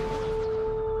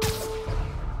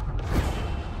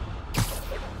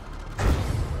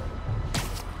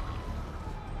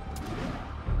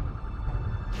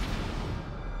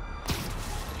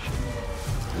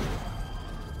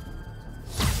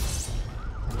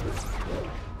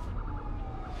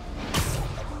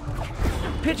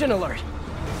 Pigeon alert!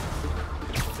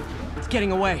 It's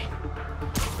getting away.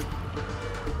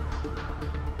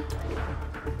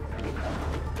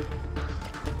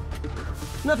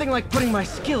 Nothing like putting my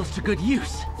skills to good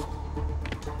use.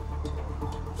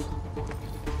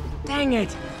 Dang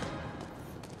it!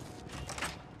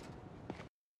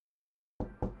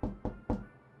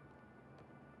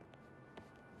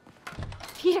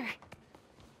 Peter!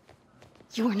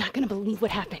 You are not gonna believe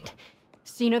what happened.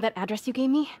 So you know that address you gave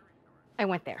me? I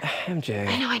went there. MJ.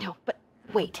 I know, but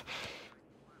wait.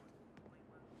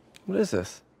 What is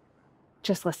this?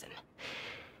 Just listen.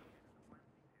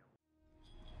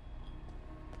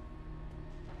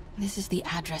 This is the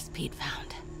address Pete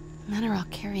found. Men are all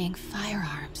carrying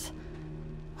firearms.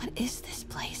 What is this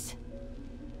place?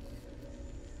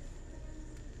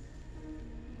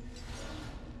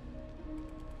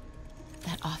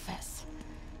 That office.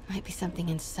 Might be something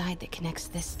inside that connects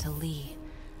this to Lee.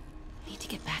 Need to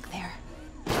get back there.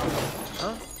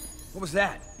 Huh? What was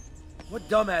that? What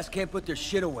dumbass can't put their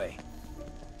shit away?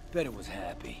 Bet it was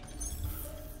Happy.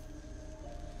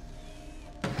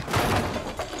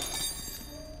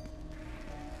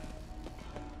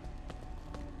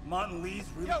 Martin Lee's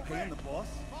really paying the boss?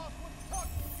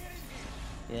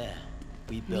 Yeah,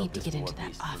 we built Need to this get into that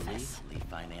war-based for Lee. office. Lee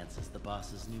finances the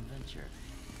boss's new venture.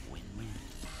 Win-win.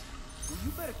 Well,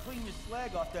 you better clean your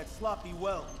slag off that sloppy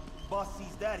well. boss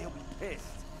sees that, he'll be pissed.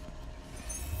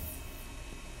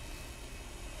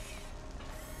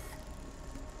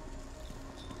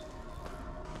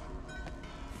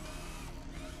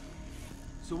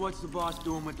 So what's the boss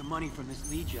doing with the money from this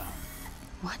Lee job?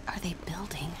 What are they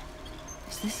building?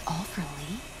 Is this all for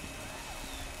Lee?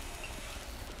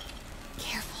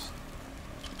 Careful.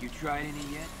 You tried any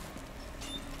yet?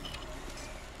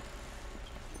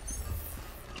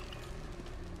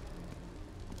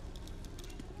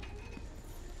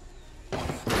 The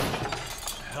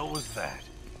hell was that?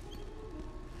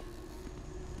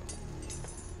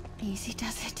 Easy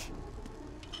does it.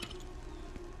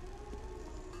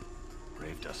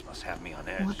 Grave dust must have me on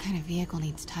edge. What kind of vehicle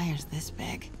needs tires this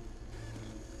big?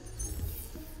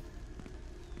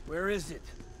 Where is it?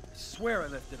 I swear I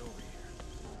left it over here.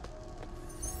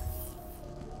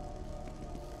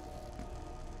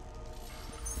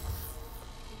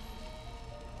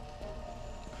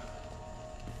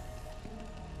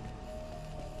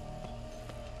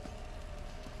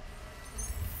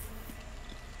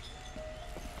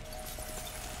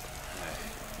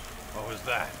 What was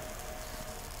that?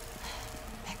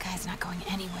 That guy's not going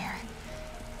anywhere.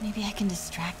 Maybe I can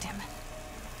distract him.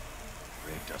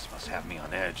 Grave dust must have me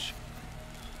on edge.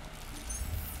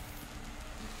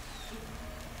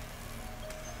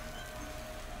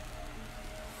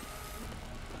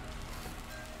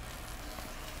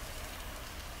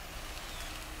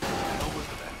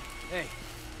 Hey,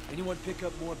 anyone pick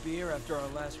up more beer after our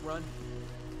last run?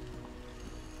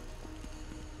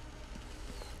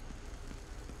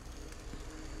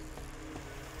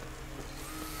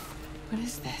 What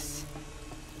is this?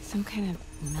 Some kind of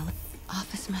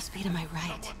office must be to my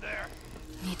right.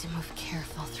 Need to move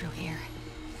careful through here.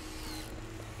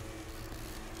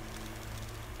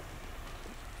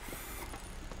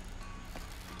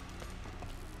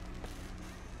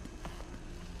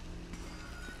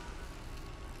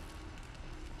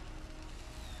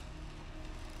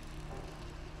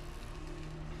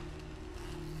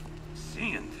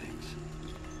 Seeing things.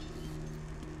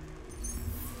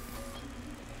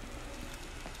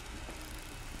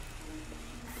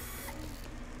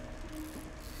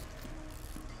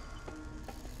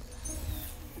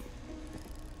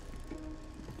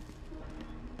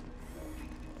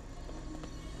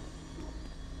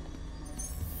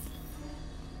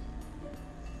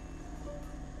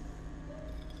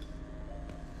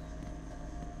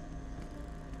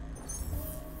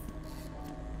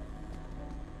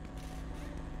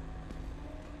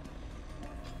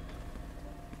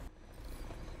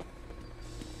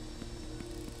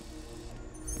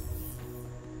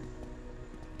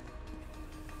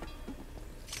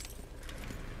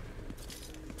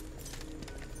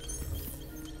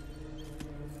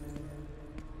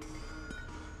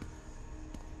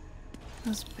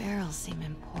 Those barrels seem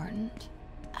important.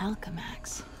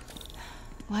 Alchemax.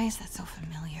 Why is that so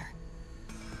familiar?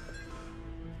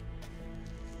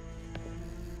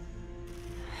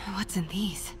 What's in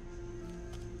these?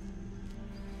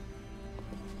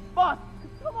 Boss,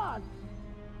 come on!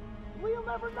 We'll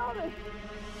never notice!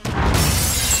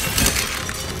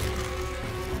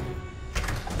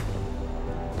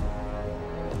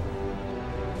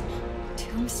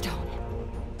 Tombstone.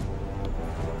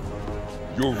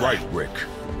 You're right, Rick.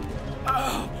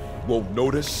 Won't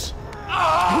notice?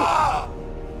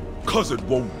 Cause it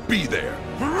won't be there.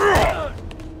 God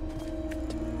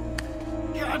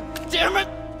damn it!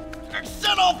 I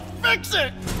said I'll fix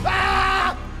it!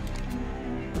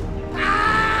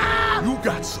 You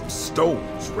got some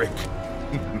stones, Rick.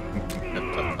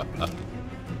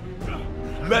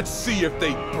 Let's see if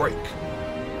they break.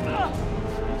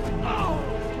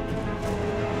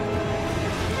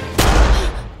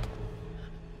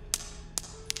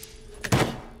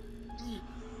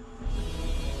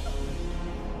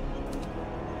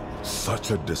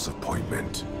 Such a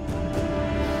disappointment.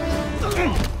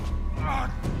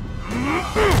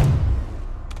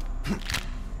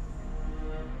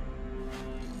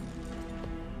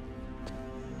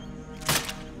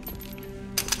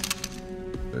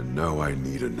 And now I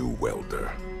need a new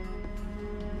welder.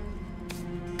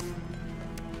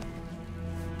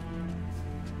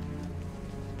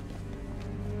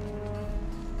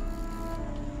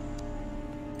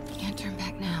 Can't turn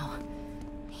back now.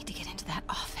 Need to get into that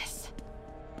office.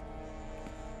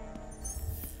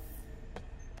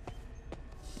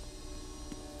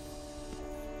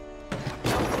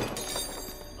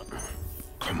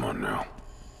 Come on now.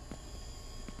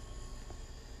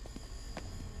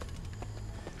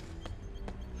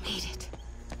 Made it.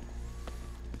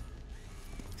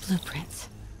 Blueprints.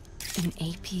 An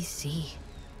APC.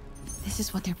 This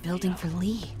is what they're building for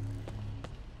Lee.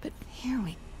 But here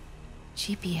we...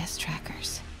 GPS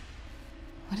trackers.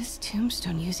 What is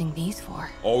Tombstone using these for?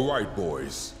 All right,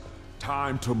 boys.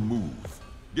 Time to move.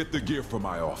 Get the gear from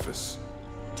my office.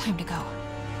 Time to go.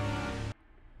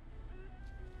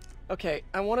 Okay,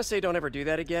 I want to say don't ever do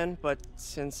that again, but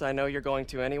since I know you're going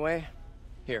to anyway,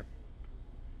 here.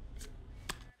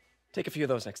 Take a few of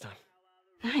those next time.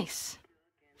 Nice.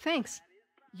 Thanks.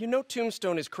 You know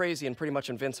Tombstone is crazy and pretty much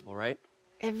invincible, right?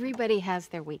 Everybody has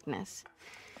their weakness.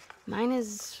 Mine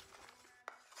is...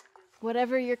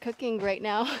 whatever you're cooking right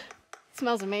now. It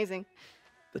smells amazing.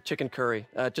 The chicken curry.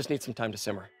 Just needs some time to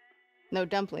simmer. No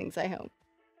dumplings, I hope.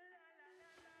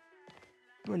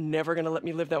 You're never gonna let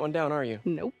me live that one down, are you?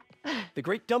 Nope. The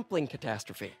Great Dumpling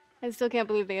Catastrophe. I still can't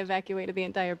believe they evacuated the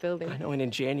entire building. I know, and in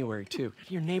January, too.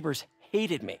 Your neighbors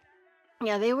hated me.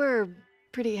 Yeah, they were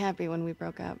pretty happy when we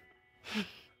broke up.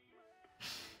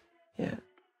 Yeah.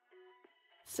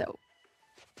 So,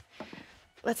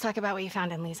 let's talk about what you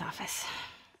found in Lee's office.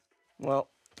 Well,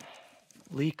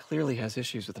 Lee clearly has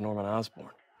issues with Norman Osborn.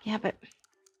 Yeah, but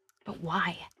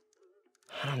why?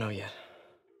 I don't know yet.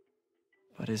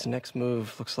 But his next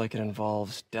move looks like it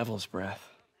involves Devil's Breath.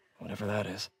 Whatever that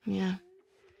is. Yeah.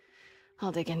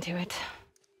 I'll dig into it.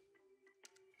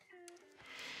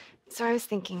 So I was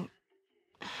thinking,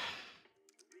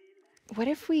 what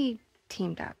if we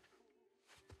teamed up?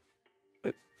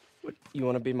 What, you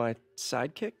want to be my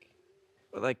sidekick?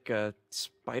 Like a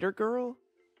Spider Girl?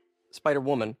 Spider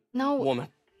Woman? No. Woman.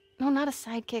 No, not a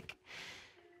sidekick.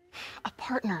 A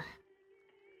partner.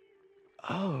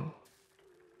 Oh.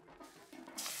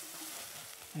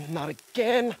 Not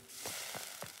again.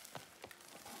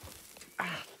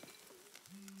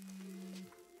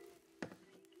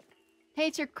 Hey,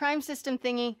 it's your crime system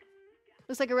thingy.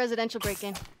 Looks like a residential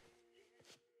break-in.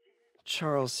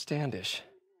 Charles Standish.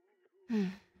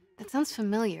 That sounds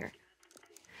familiar.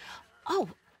 Oh,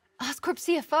 Oscorp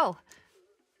CFO.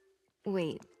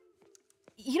 Wait.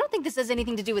 You don't think this has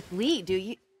anything to do with Lee, do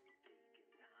you?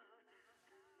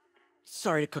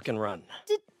 Sorry to cook and run.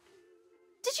 Did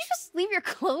you just leave your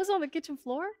clothes on the kitchen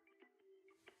floor?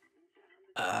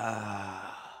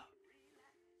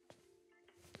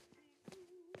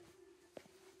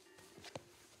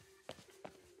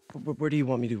 Where do you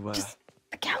want me to, Just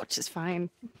the couch is fine.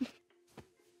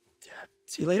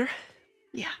 See you later?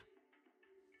 Yeah.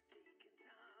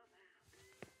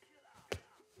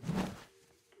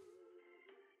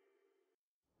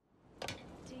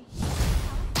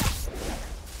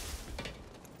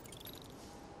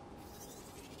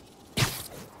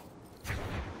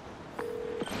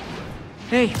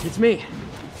 Hey, it's me.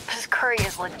 This curry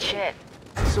is legit.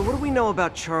 So what do we know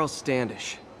about Charles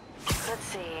Standish? Let's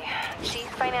see. Chief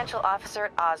Financial Officer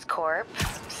at Oscorp.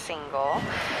 Single.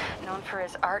 Known for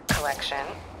his art collection.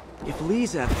 If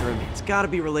Lee's after him, it's gotta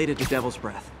be related to Devil's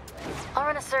Breath. I'll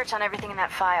run a search on everything in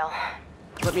that file.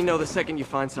 Let me know the second you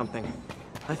find something.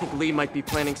 I think Lee might be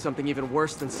planning something even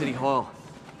worse than City Hall.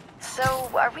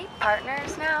 So, are we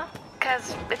partners now?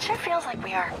 'Cause it sure feels like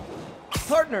we are.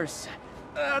 Partners!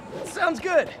 Sounds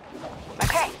good.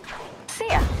 Okay. See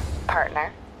ya,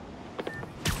 partner.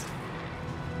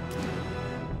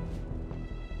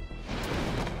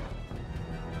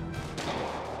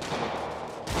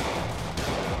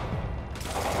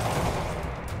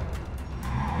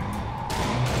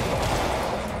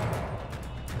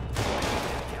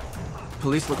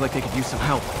 Police look like they could use some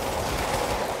help.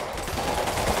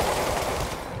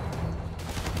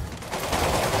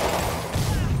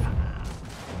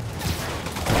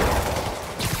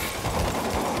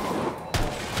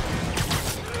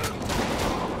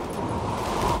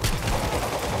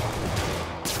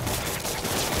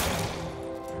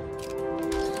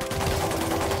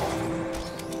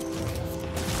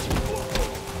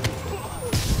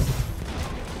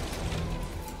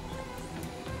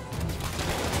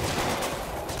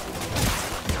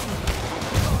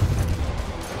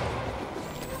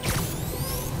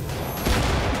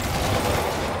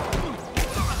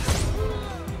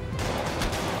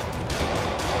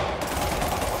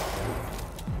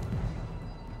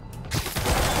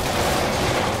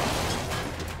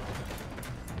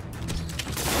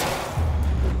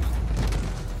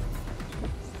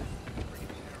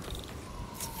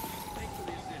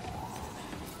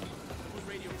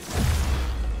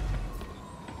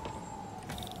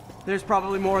 There's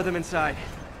probably more of them inside.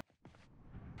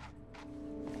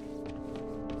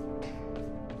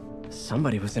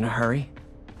 Somebody was in a hurry.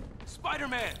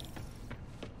 Spider-Man!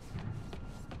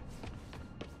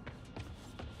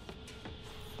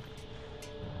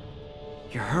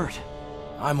 You're hurt.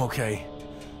 I'm okay.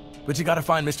 But you gotta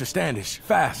find Mr. Standish,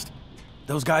 fast.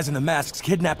 Those guys in the masks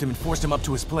kidnapped him and forced him up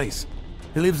to his place.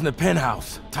 He lives in the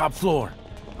penthouse, top floor.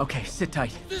 Okay, sit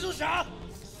tight. 蜘蛛侠，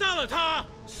杀了他！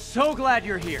 So glad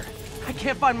you're here. I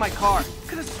can't find my car.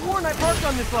 Could have sworn I parked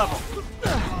on this level.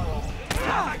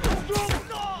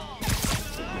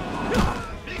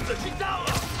 名字听到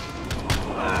了。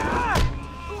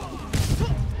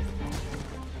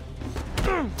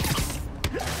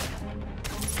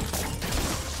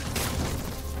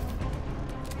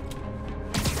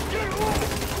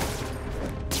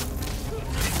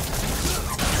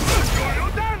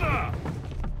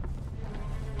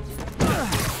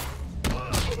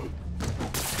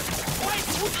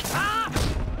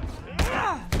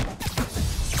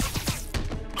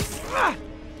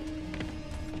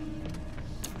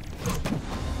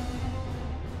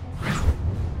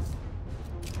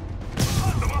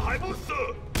 怎么还不死？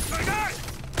奶奶，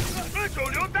那手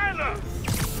榴弹呢？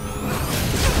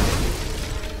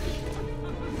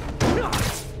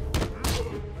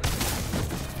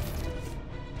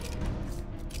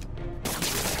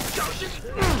小心，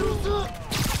猪子！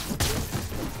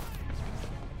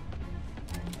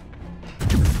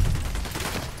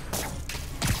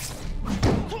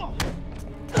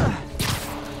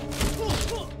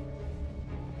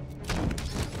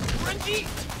 无人机，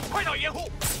快到掩护！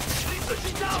离子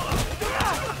信到了！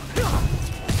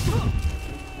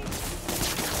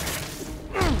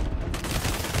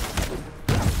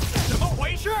怎么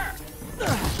回事？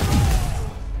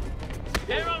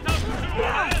别让他出去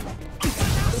玩！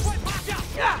快趴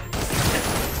下！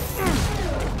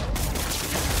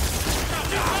小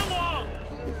心跟我！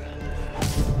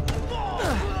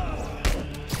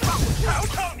瞧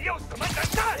瞧你有什么能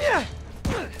耐！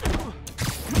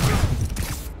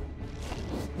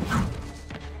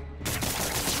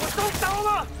 都倒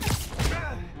了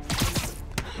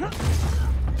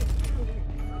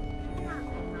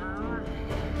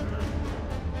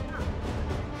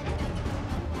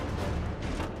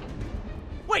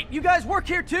！Wait, you guys work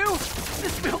here too?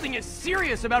 This building is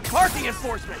serious about parking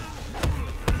enforcement.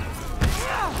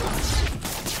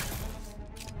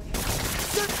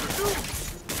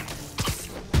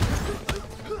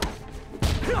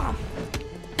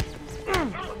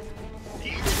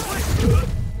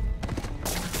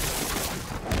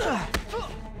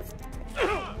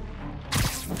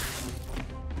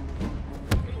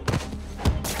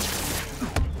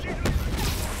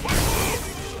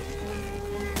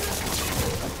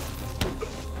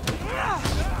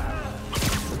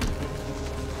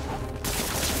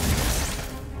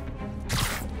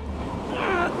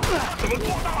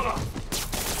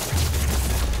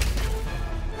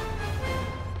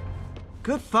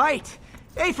 Good fight!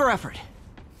 A for effort!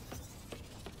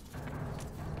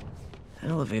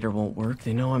 Elevator won't work,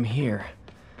 they know I'm here.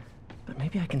 But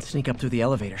maybe I can sneak up through the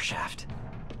elevator shaft.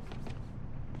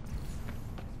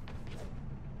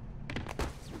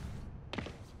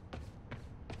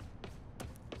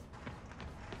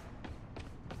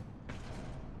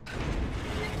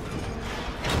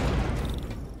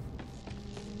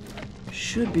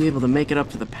 Should be able to make it up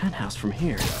to the penthouse from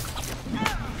here.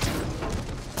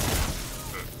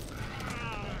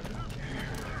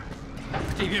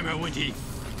 这边没有问题。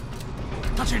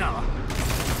他去哪了？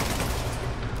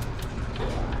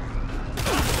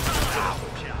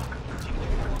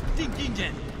定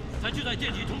点，他就在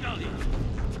电梯通道里。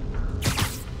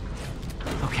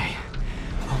Okay,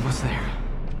 almost there.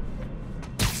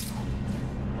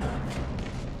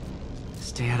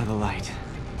 Stay out of the light.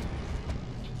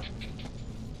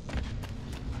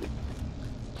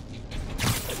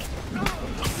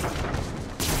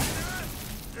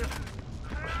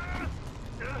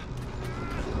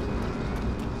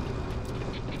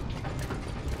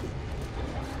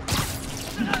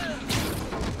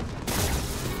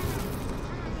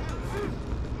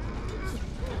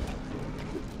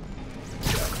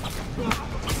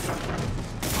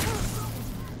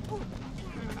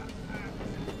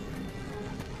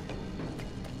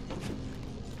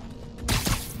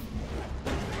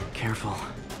 Careful.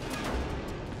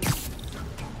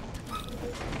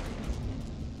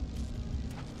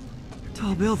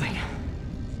 Tall building.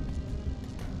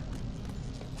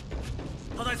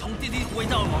 他在从电梯轨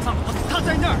道往上，他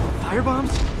在那儿。Fire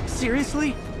bombs?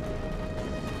 Seriously?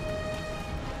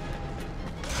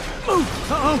 Move!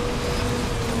 Uh-oh!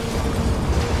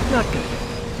 Not good.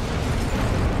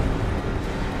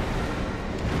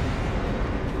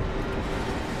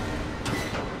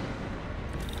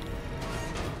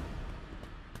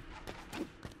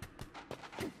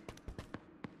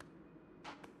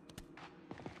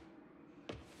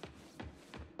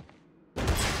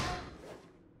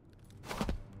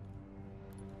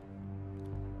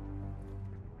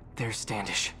 There's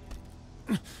Standish.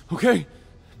 Okay,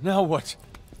 now what?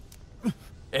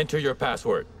 Enter your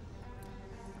password.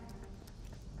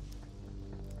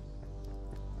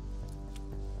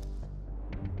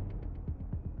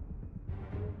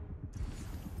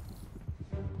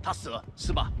 他死了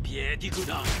是吧？别嘀咕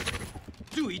他，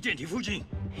注意电梯附近。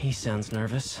 He sounds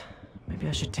nervous. Maybe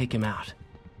I should take him out.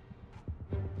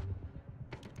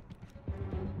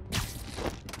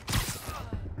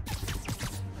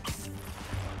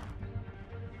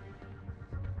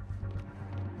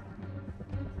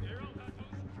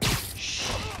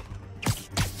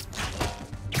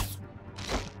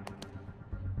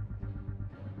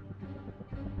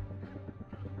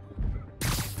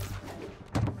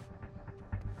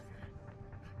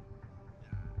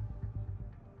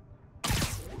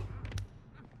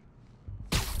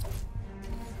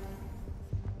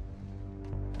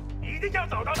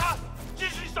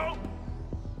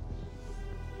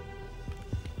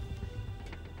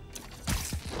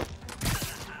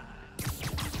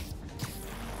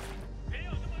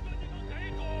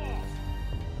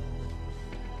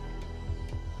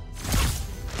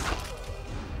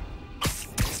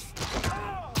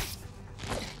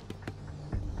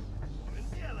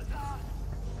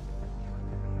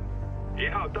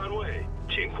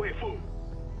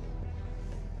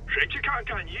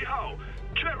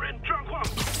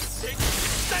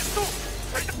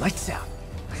 Lights out.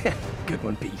 Good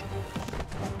one, Pete.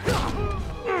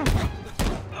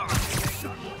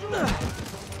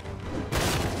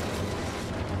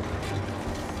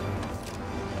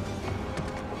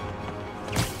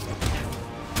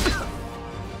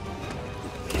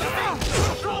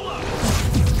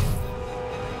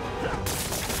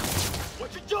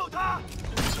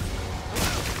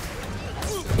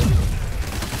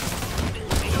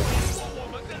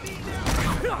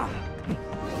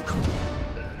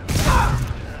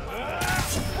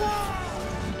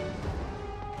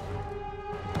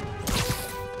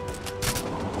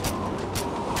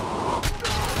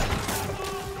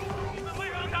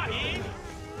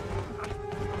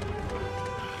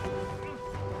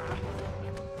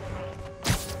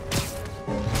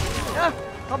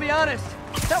 I'll be honest,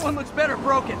 that one looks better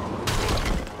broken.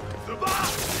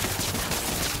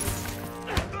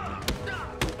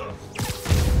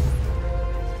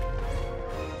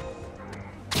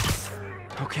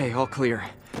 Okay, all clear.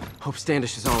 Hope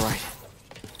Standish is all right.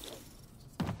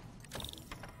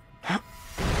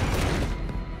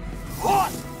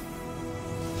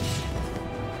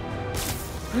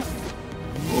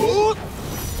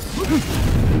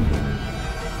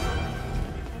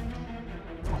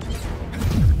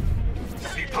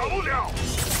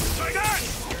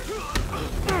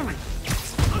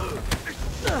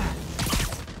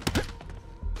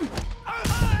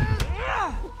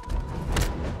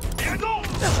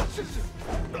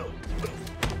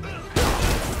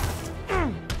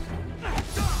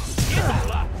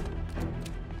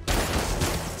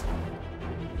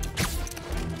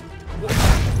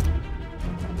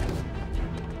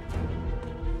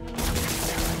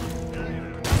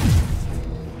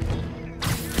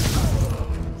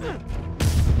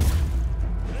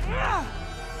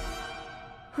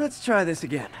 Let's try this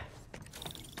again.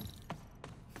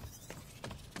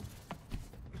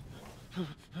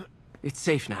 It's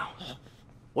safe now.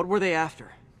 What were they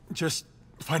after? Just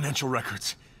financial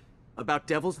records. About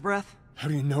Devil's Breath? How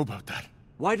do you know about that?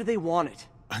 Why do they want it?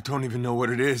 I don't even know what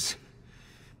it is.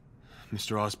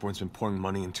 Mr. Osborn's been pouring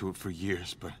money into it for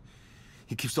years, but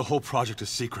he keeps the whole project a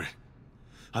secret.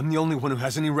 I'm the only one who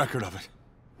has any record of it.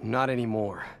 Not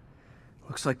anymore.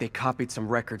 Looks like they copied some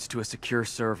records to a secure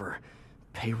server.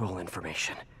 Payroll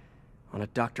information. On a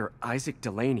Dr. Isaac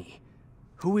Delaney.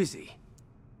 Who is he?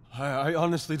 I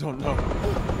honestly don't know.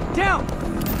 Down!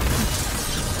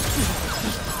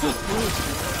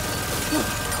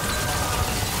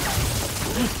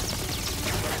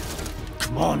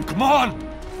 Come on, come on!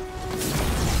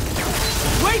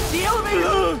 Wait, the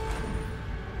elevator!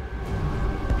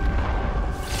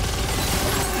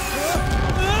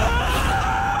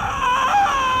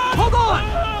 Hold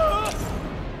on!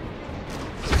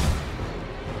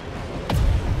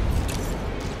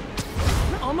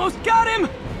 Almost got him!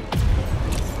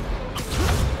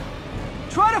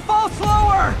 Try to fall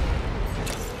slower!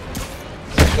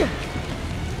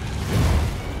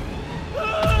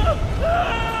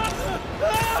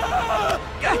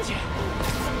 Gotcha!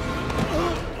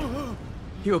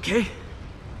 You okay?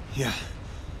 Yeah,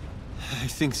 I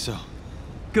think so.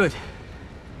 Good.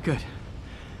 Good.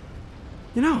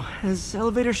 You know, as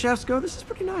elevator shafts go, this is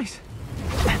pretty nice.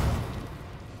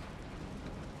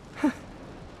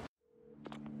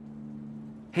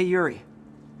 Hey, Yuri.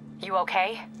 You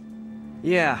okay?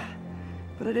 Yeah,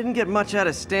 but I didn't get much out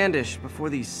of Standish before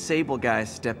these Sable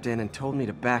guys stepped in and told me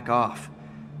to back off.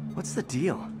 What's the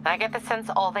deal? I get the sense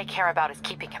all they care about is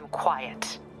keeping him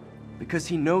quiet. Because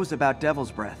he knows about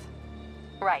Devil's Breath.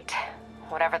 Right.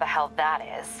 Whatever the hell that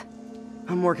is.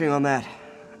 I'm working on that.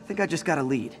 I think I just got a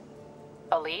lead.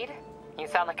 A lead? You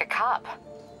sound like a cop.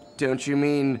 Don't you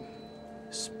mean...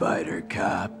 Spider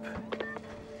Cop?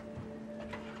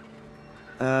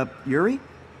 Yuri?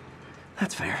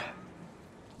 That's fair.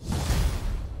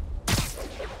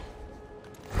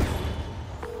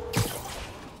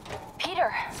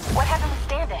 Peter, what happened with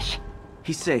Standish?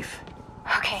 He's safe.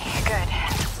 Okay, good.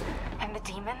 And the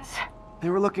demons? They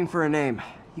were looking for a name.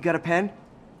 You got a pen?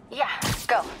 Yeah,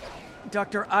 go.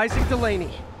 Dr. Isaac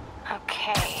Delaney.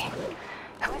 Okay.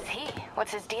 Who is he?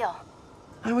 What's his deal?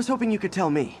 I was hoping you could tell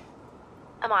me.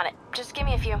 I'm on it. Just give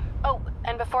me a few. Oh,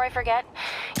 and before I forget,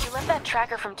 you left that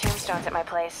tracker from Tombstones at my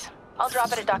place. I'll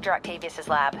drop it at Dr. Octavius's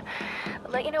lab.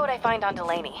 Let you know what I find on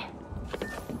Delaney.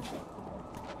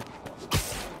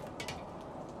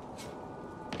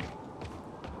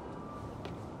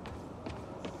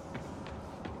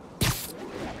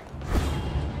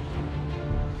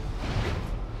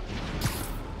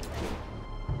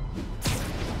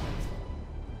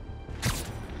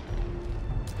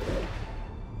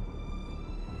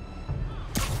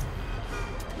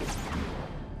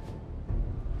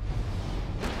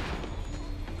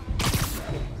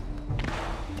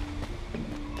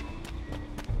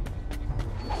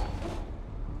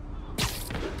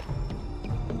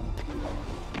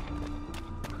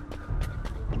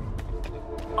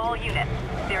 All units,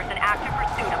 there's an active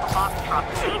pursuit of a box truck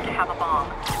believed to have a bomb.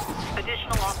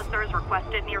 Additional officers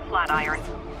requested near Flatiron.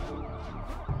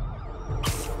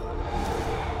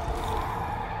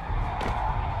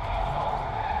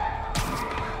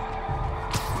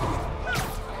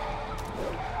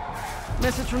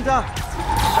 Message from Doc.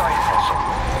 Sorry, Professor.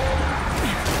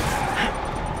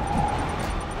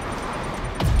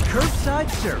 Curbside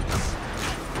service.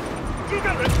 这个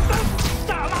人真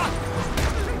傻了！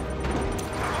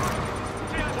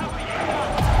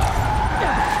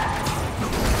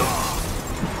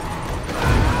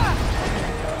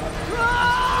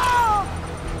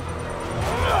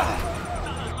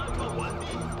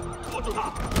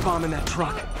 Bomb in that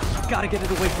truck. Gotta get it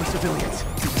away from civilians.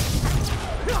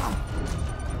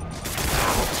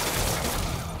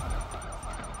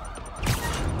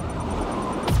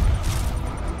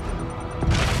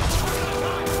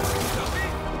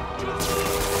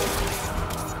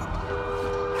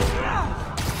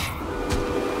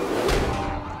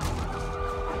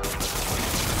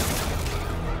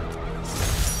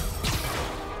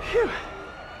 Phew.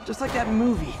 Just like that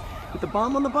movie with the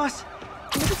bomb on the bus.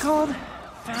 What was it called?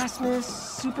 Fastness,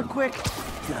 super quick.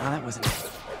 No, that wasn't it.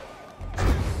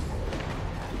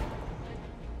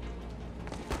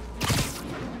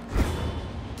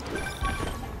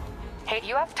 Hey, do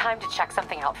you have time to check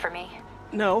something out for me?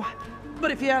 No,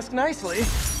 but if you ask nicely.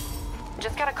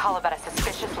 Just got a call about a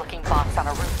suspicious-looking box on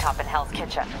a rooftop in Hell's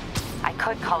Kitchen. I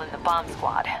could call in the bomb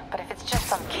squad, but if it's just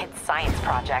some kid's science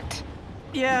project...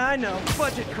 Yeah, I know.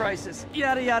 Budget crisis.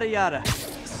 Yada, yada, yada.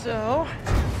 So...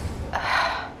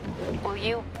 will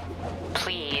you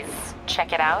please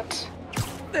check it out?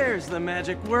 There's the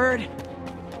magic word.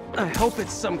 I hope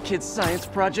it's some kid's science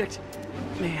project.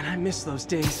 Man, I miss those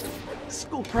days.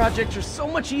 School projects are so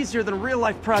much easier than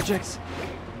real-life projects.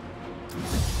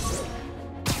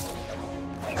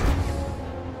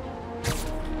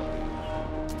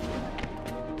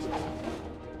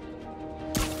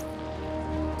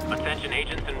 Attention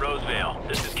agents in Roseville.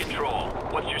 This is Control.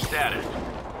 What's your status?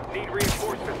 Need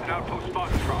reinforcements at Outpost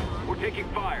Foxtrot. We're taking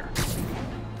fire.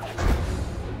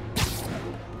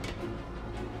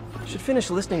 Should finish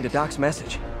listening to Doc's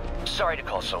message. Sorry to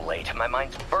call so late. My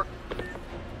mind's burnt.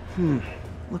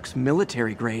 Looks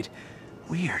military grade.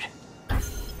 Weird.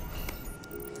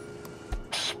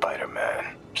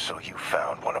 Spider-Man, so you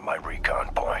found one of my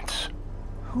recon points.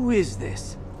 Who is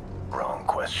this? Wrong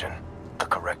question. The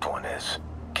correct one is,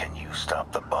 can you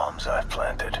stop the bombs I've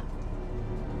planted?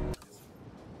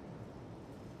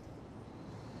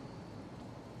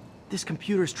 This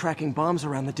computer's tracking bombs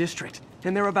around the district,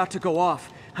 and they're about to go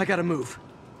off. I gotta move.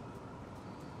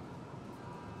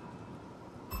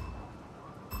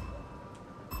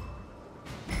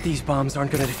 These bombs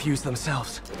aren't gonna defuse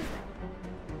themselves.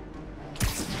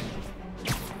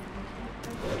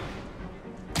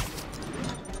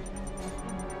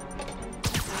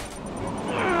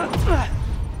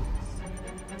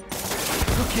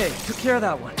 Okay, took care of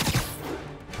that one.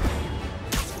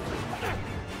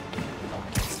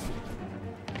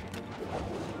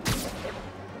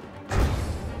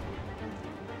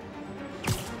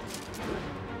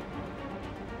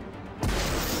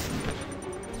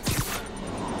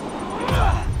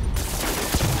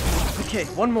 Okay,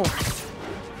 one more.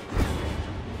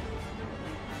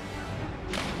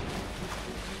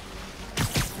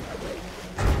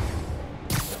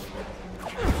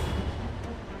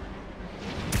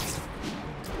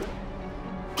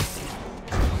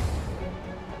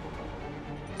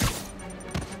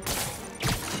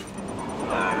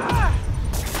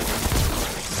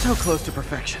 close to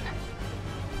perfection.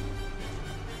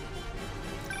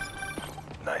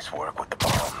 Nice work with the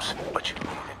bombs, but you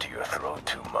lean into your throat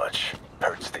too much.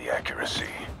 Hurts the accuracy.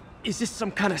 Is this some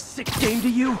kind of sick game to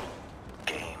you?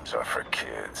 Games are for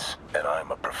kids, and I'm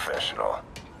a professional,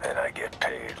 and I get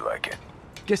paid like it.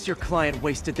 Guess your client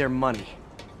wasted their money.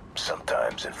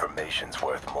 Sometimes information's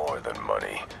worth more than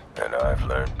money, and I've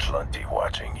learned plenty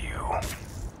watching you.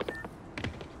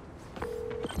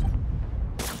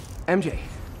 MJ,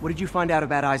 what did you find out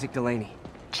about Isaac Delaney?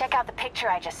 Check out the picture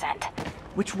I just sent.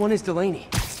 Which one is Delaney?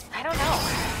 I don't know.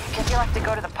 Guess you'll have to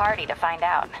go to the party to find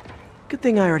out. Good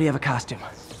thing I already have a costume.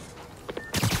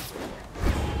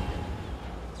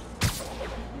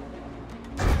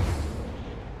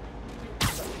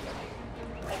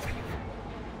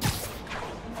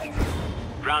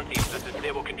 Ground team, this is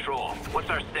Stable Control.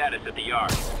 What's our status at the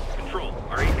yard? Control,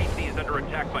 our APC is under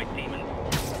attack by demons.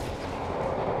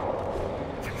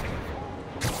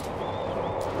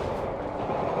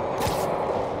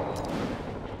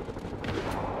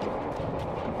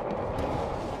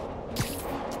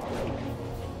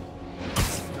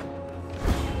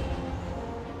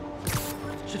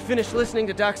 Should finish listening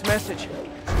to Doc's message.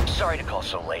 Sorry to call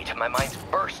so late. My mind's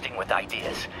bursting with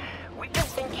ideas. We've been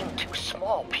thinking too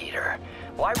small, Peter.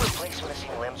 Why replace missing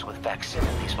limbs with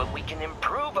facsimiles when we can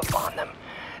improve upon them?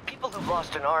 People who've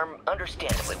lost an arm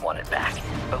understandably want it back,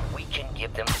 but we can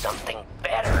give them something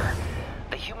better.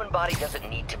 The human body doesn't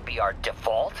need to be our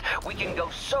default. We can go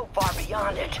so far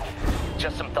beyond it.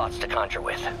 Just some thoughts to conjure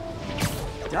with.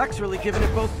 Doc's really giving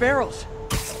it both barrels.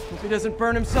 Hope he doesn't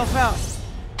burn himself out.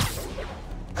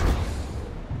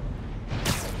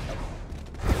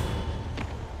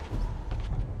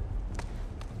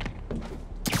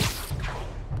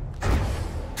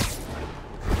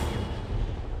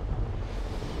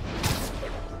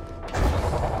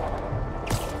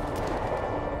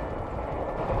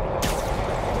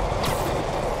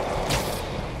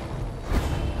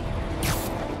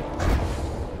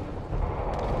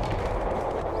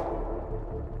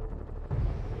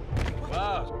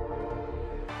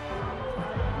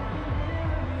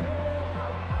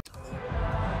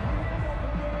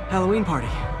 Halloween party.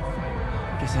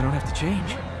 Guess I don't have to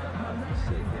change.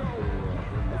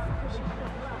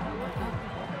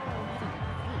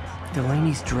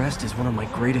 Delaney's dressed as one of my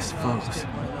greatest foes.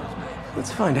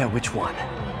 Let's find out which one.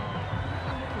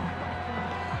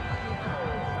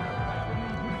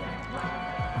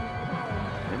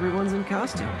 Everyone's in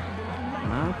costume.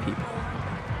 My people.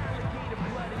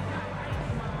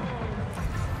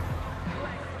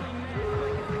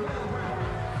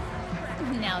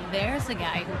 Now there's a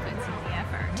guy who puts in the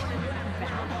effort.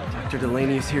 Dr.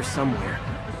 Delaney is here somewhere.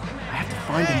 I have to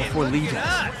find him before Lee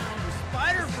does.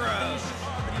 Spider Bros!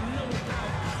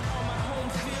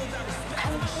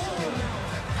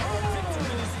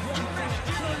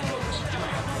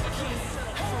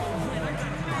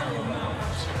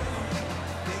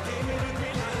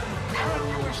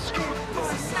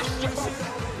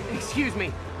 Excuse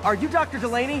me, are you Dr.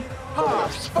 Delaney? Ah,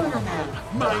 Spider-Man,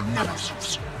 my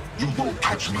nemesis. You won't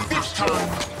catch me this time.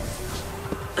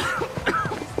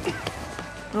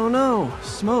 Oh no,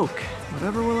 smoke.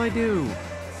 Whatever will I do?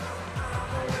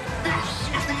 This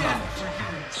is the end for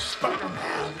you,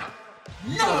 Spider-Man.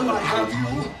 Now I have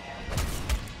you.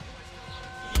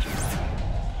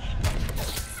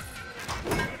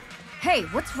 Hey,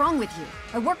 what's wrong with you?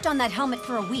 I worked on that helmet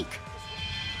for a week.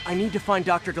 I need to find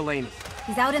Dr. Delaney.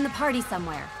 He's out in the party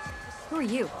somewhere. Who are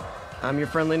you? I'm your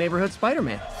friendly neighborhood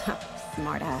Spider-Man.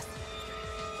 Smart ass.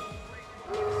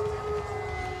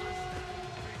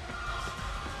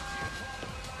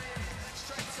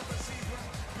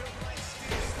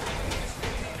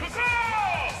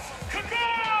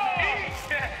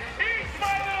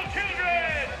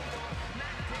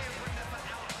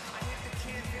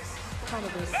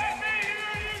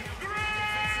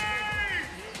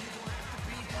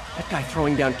 That guy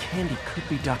throwing down candy could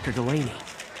be Dr. Delaney.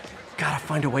 Gotta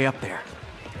find a way up there.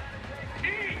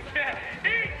 Eat,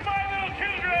 my little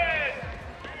children!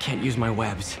 Can't use my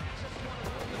webs.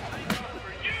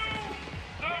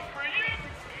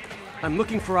 I'm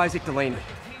looking for Isaac Delaney.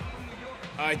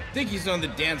 I think he's on the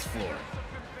dance floor.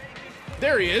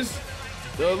 There he is!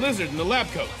 The lizard in the lab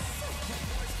coat.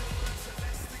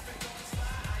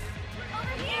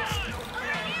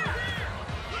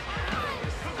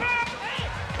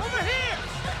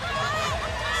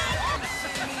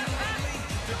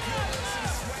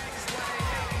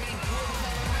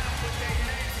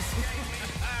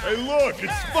 Hey, look,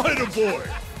 it's Spider-Boy!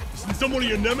 Isn't someone of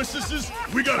your nemesises?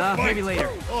 We gotta fight! Maybe later.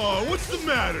 Oh, what's the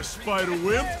matter,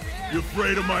 Spider-Wimp? You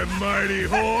afraid of my mighty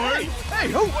horn? Hey,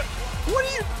 who are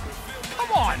you?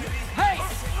 Come on! Hey!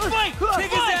 Fight!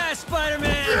 Kick his ass,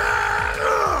 Spider-Man!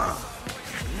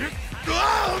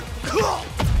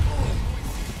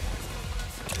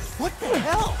 What the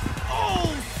hell?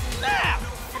 Oh, snap!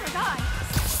 Oh my god!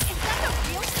 Is that the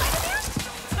real Spider-Man?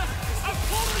 I'm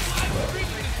totally live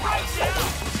streaming this right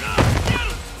now! Get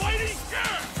him, Spidey!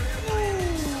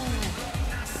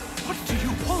 What do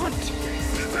you want?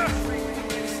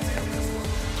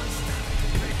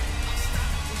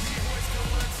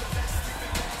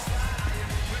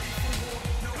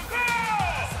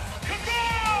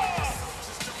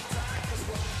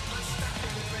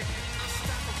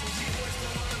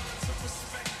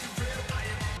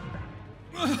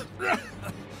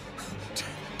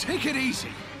 Take it easy.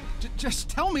 Just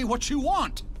tell me what you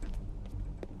want.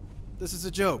 This is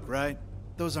a joke, right?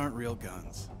 Those aren't real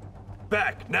guns.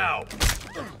 Back, now!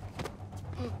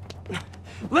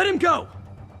 Let him go!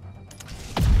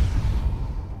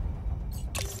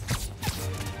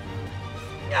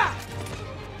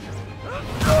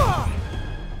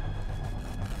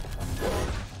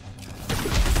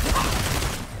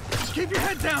 Keep your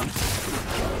head down!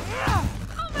 Oh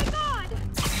my god!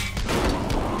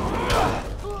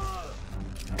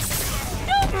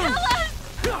 Don't kill us!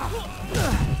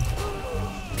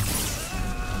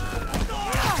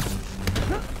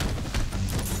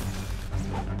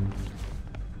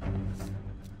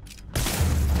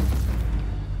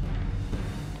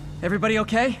 Everybody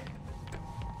okay?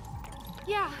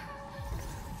 Yeah.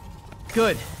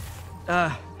 Good.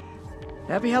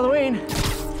 Happy Halloween.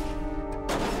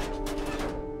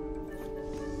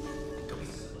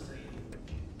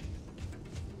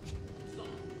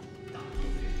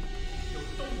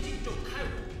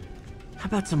 How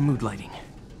about some mood lighting?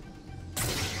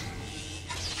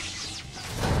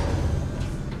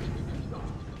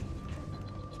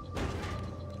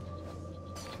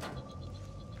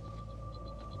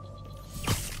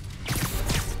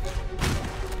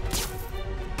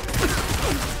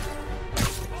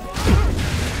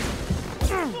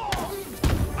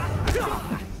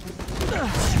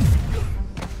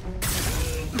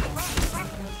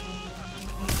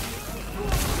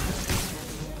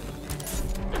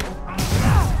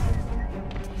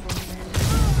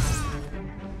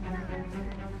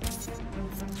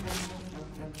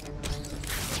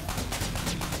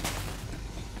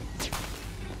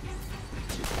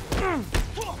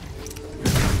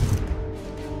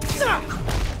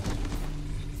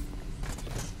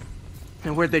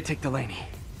 And where'd they take Delaney?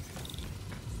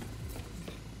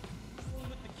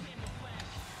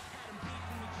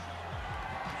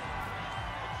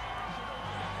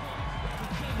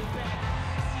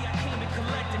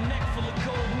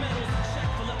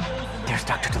 There's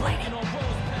Dr. Delaney.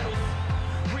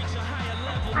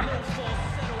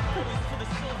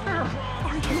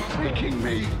 Are you freaking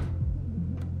me?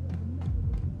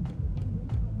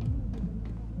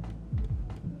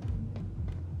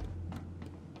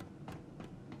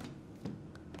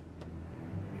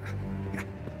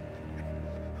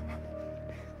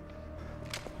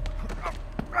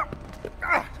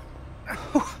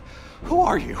 Who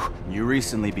are you? You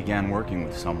recently began working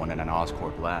with someone in an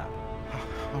Oscorp lab.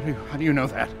 How do you know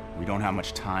that? We don't have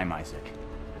much time, Isaac.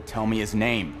 Tell me his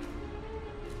name.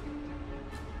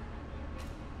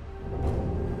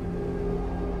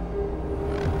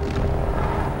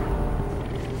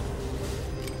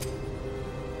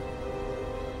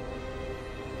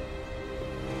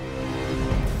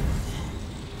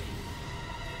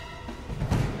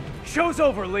 Show's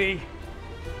over, Lee.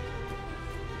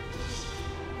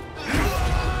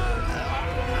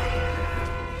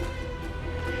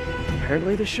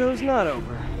 Apparently the show's not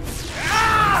over.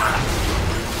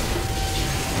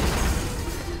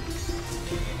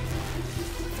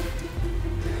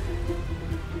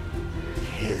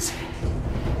 His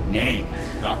name,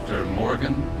 Dr.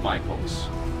 Morgan Michaels.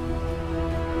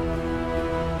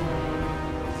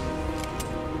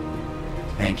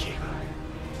 Thank you.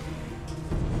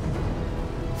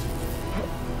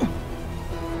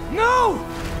 No!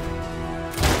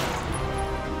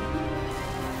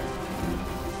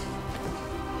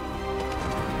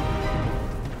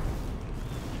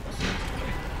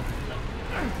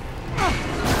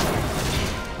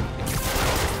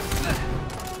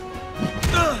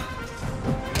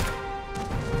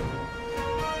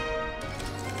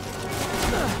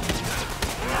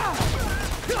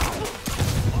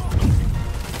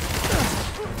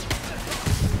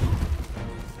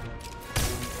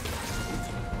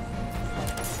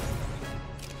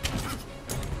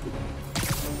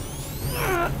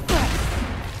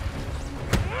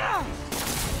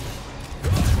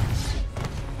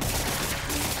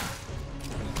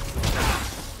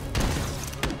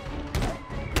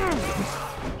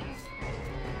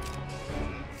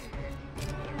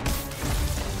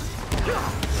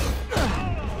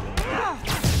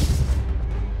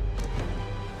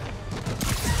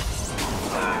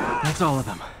 That's all of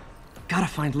them. Gotta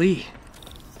find Lee.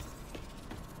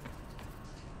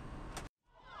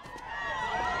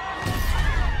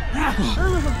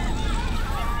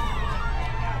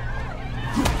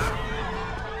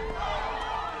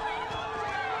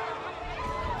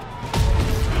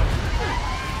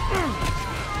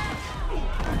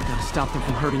 Gotta stop them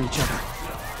from hurting each other.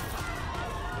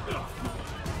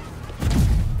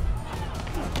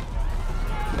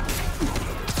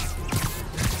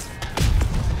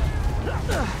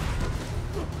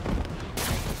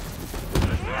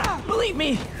 Believe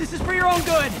me, this is for your own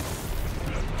good.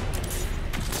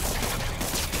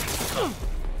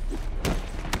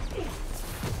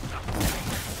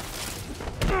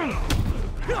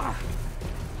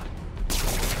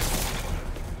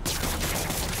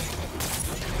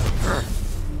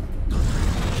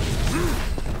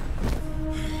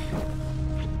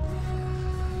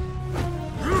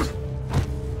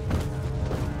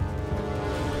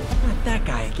 Not that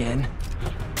guy again.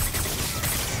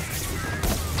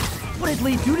 What did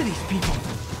Lee do to these people?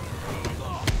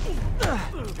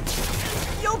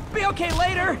 You'll be okay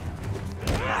later!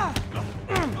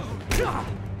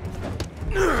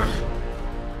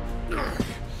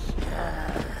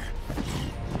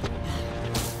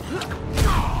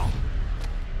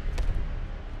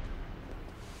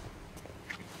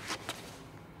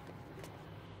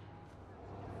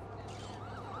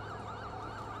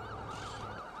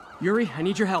 Yuri, I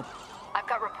need your help. I've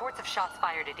got reports of shots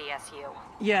fired at ESU.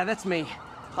 Yeah, that's me.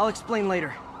 I'll explain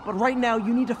later. But right now,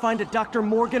 you need to find a Dr.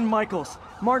 Morgan Michaels.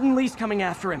 Martin Lee's coming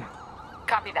after him.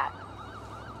 Copy that.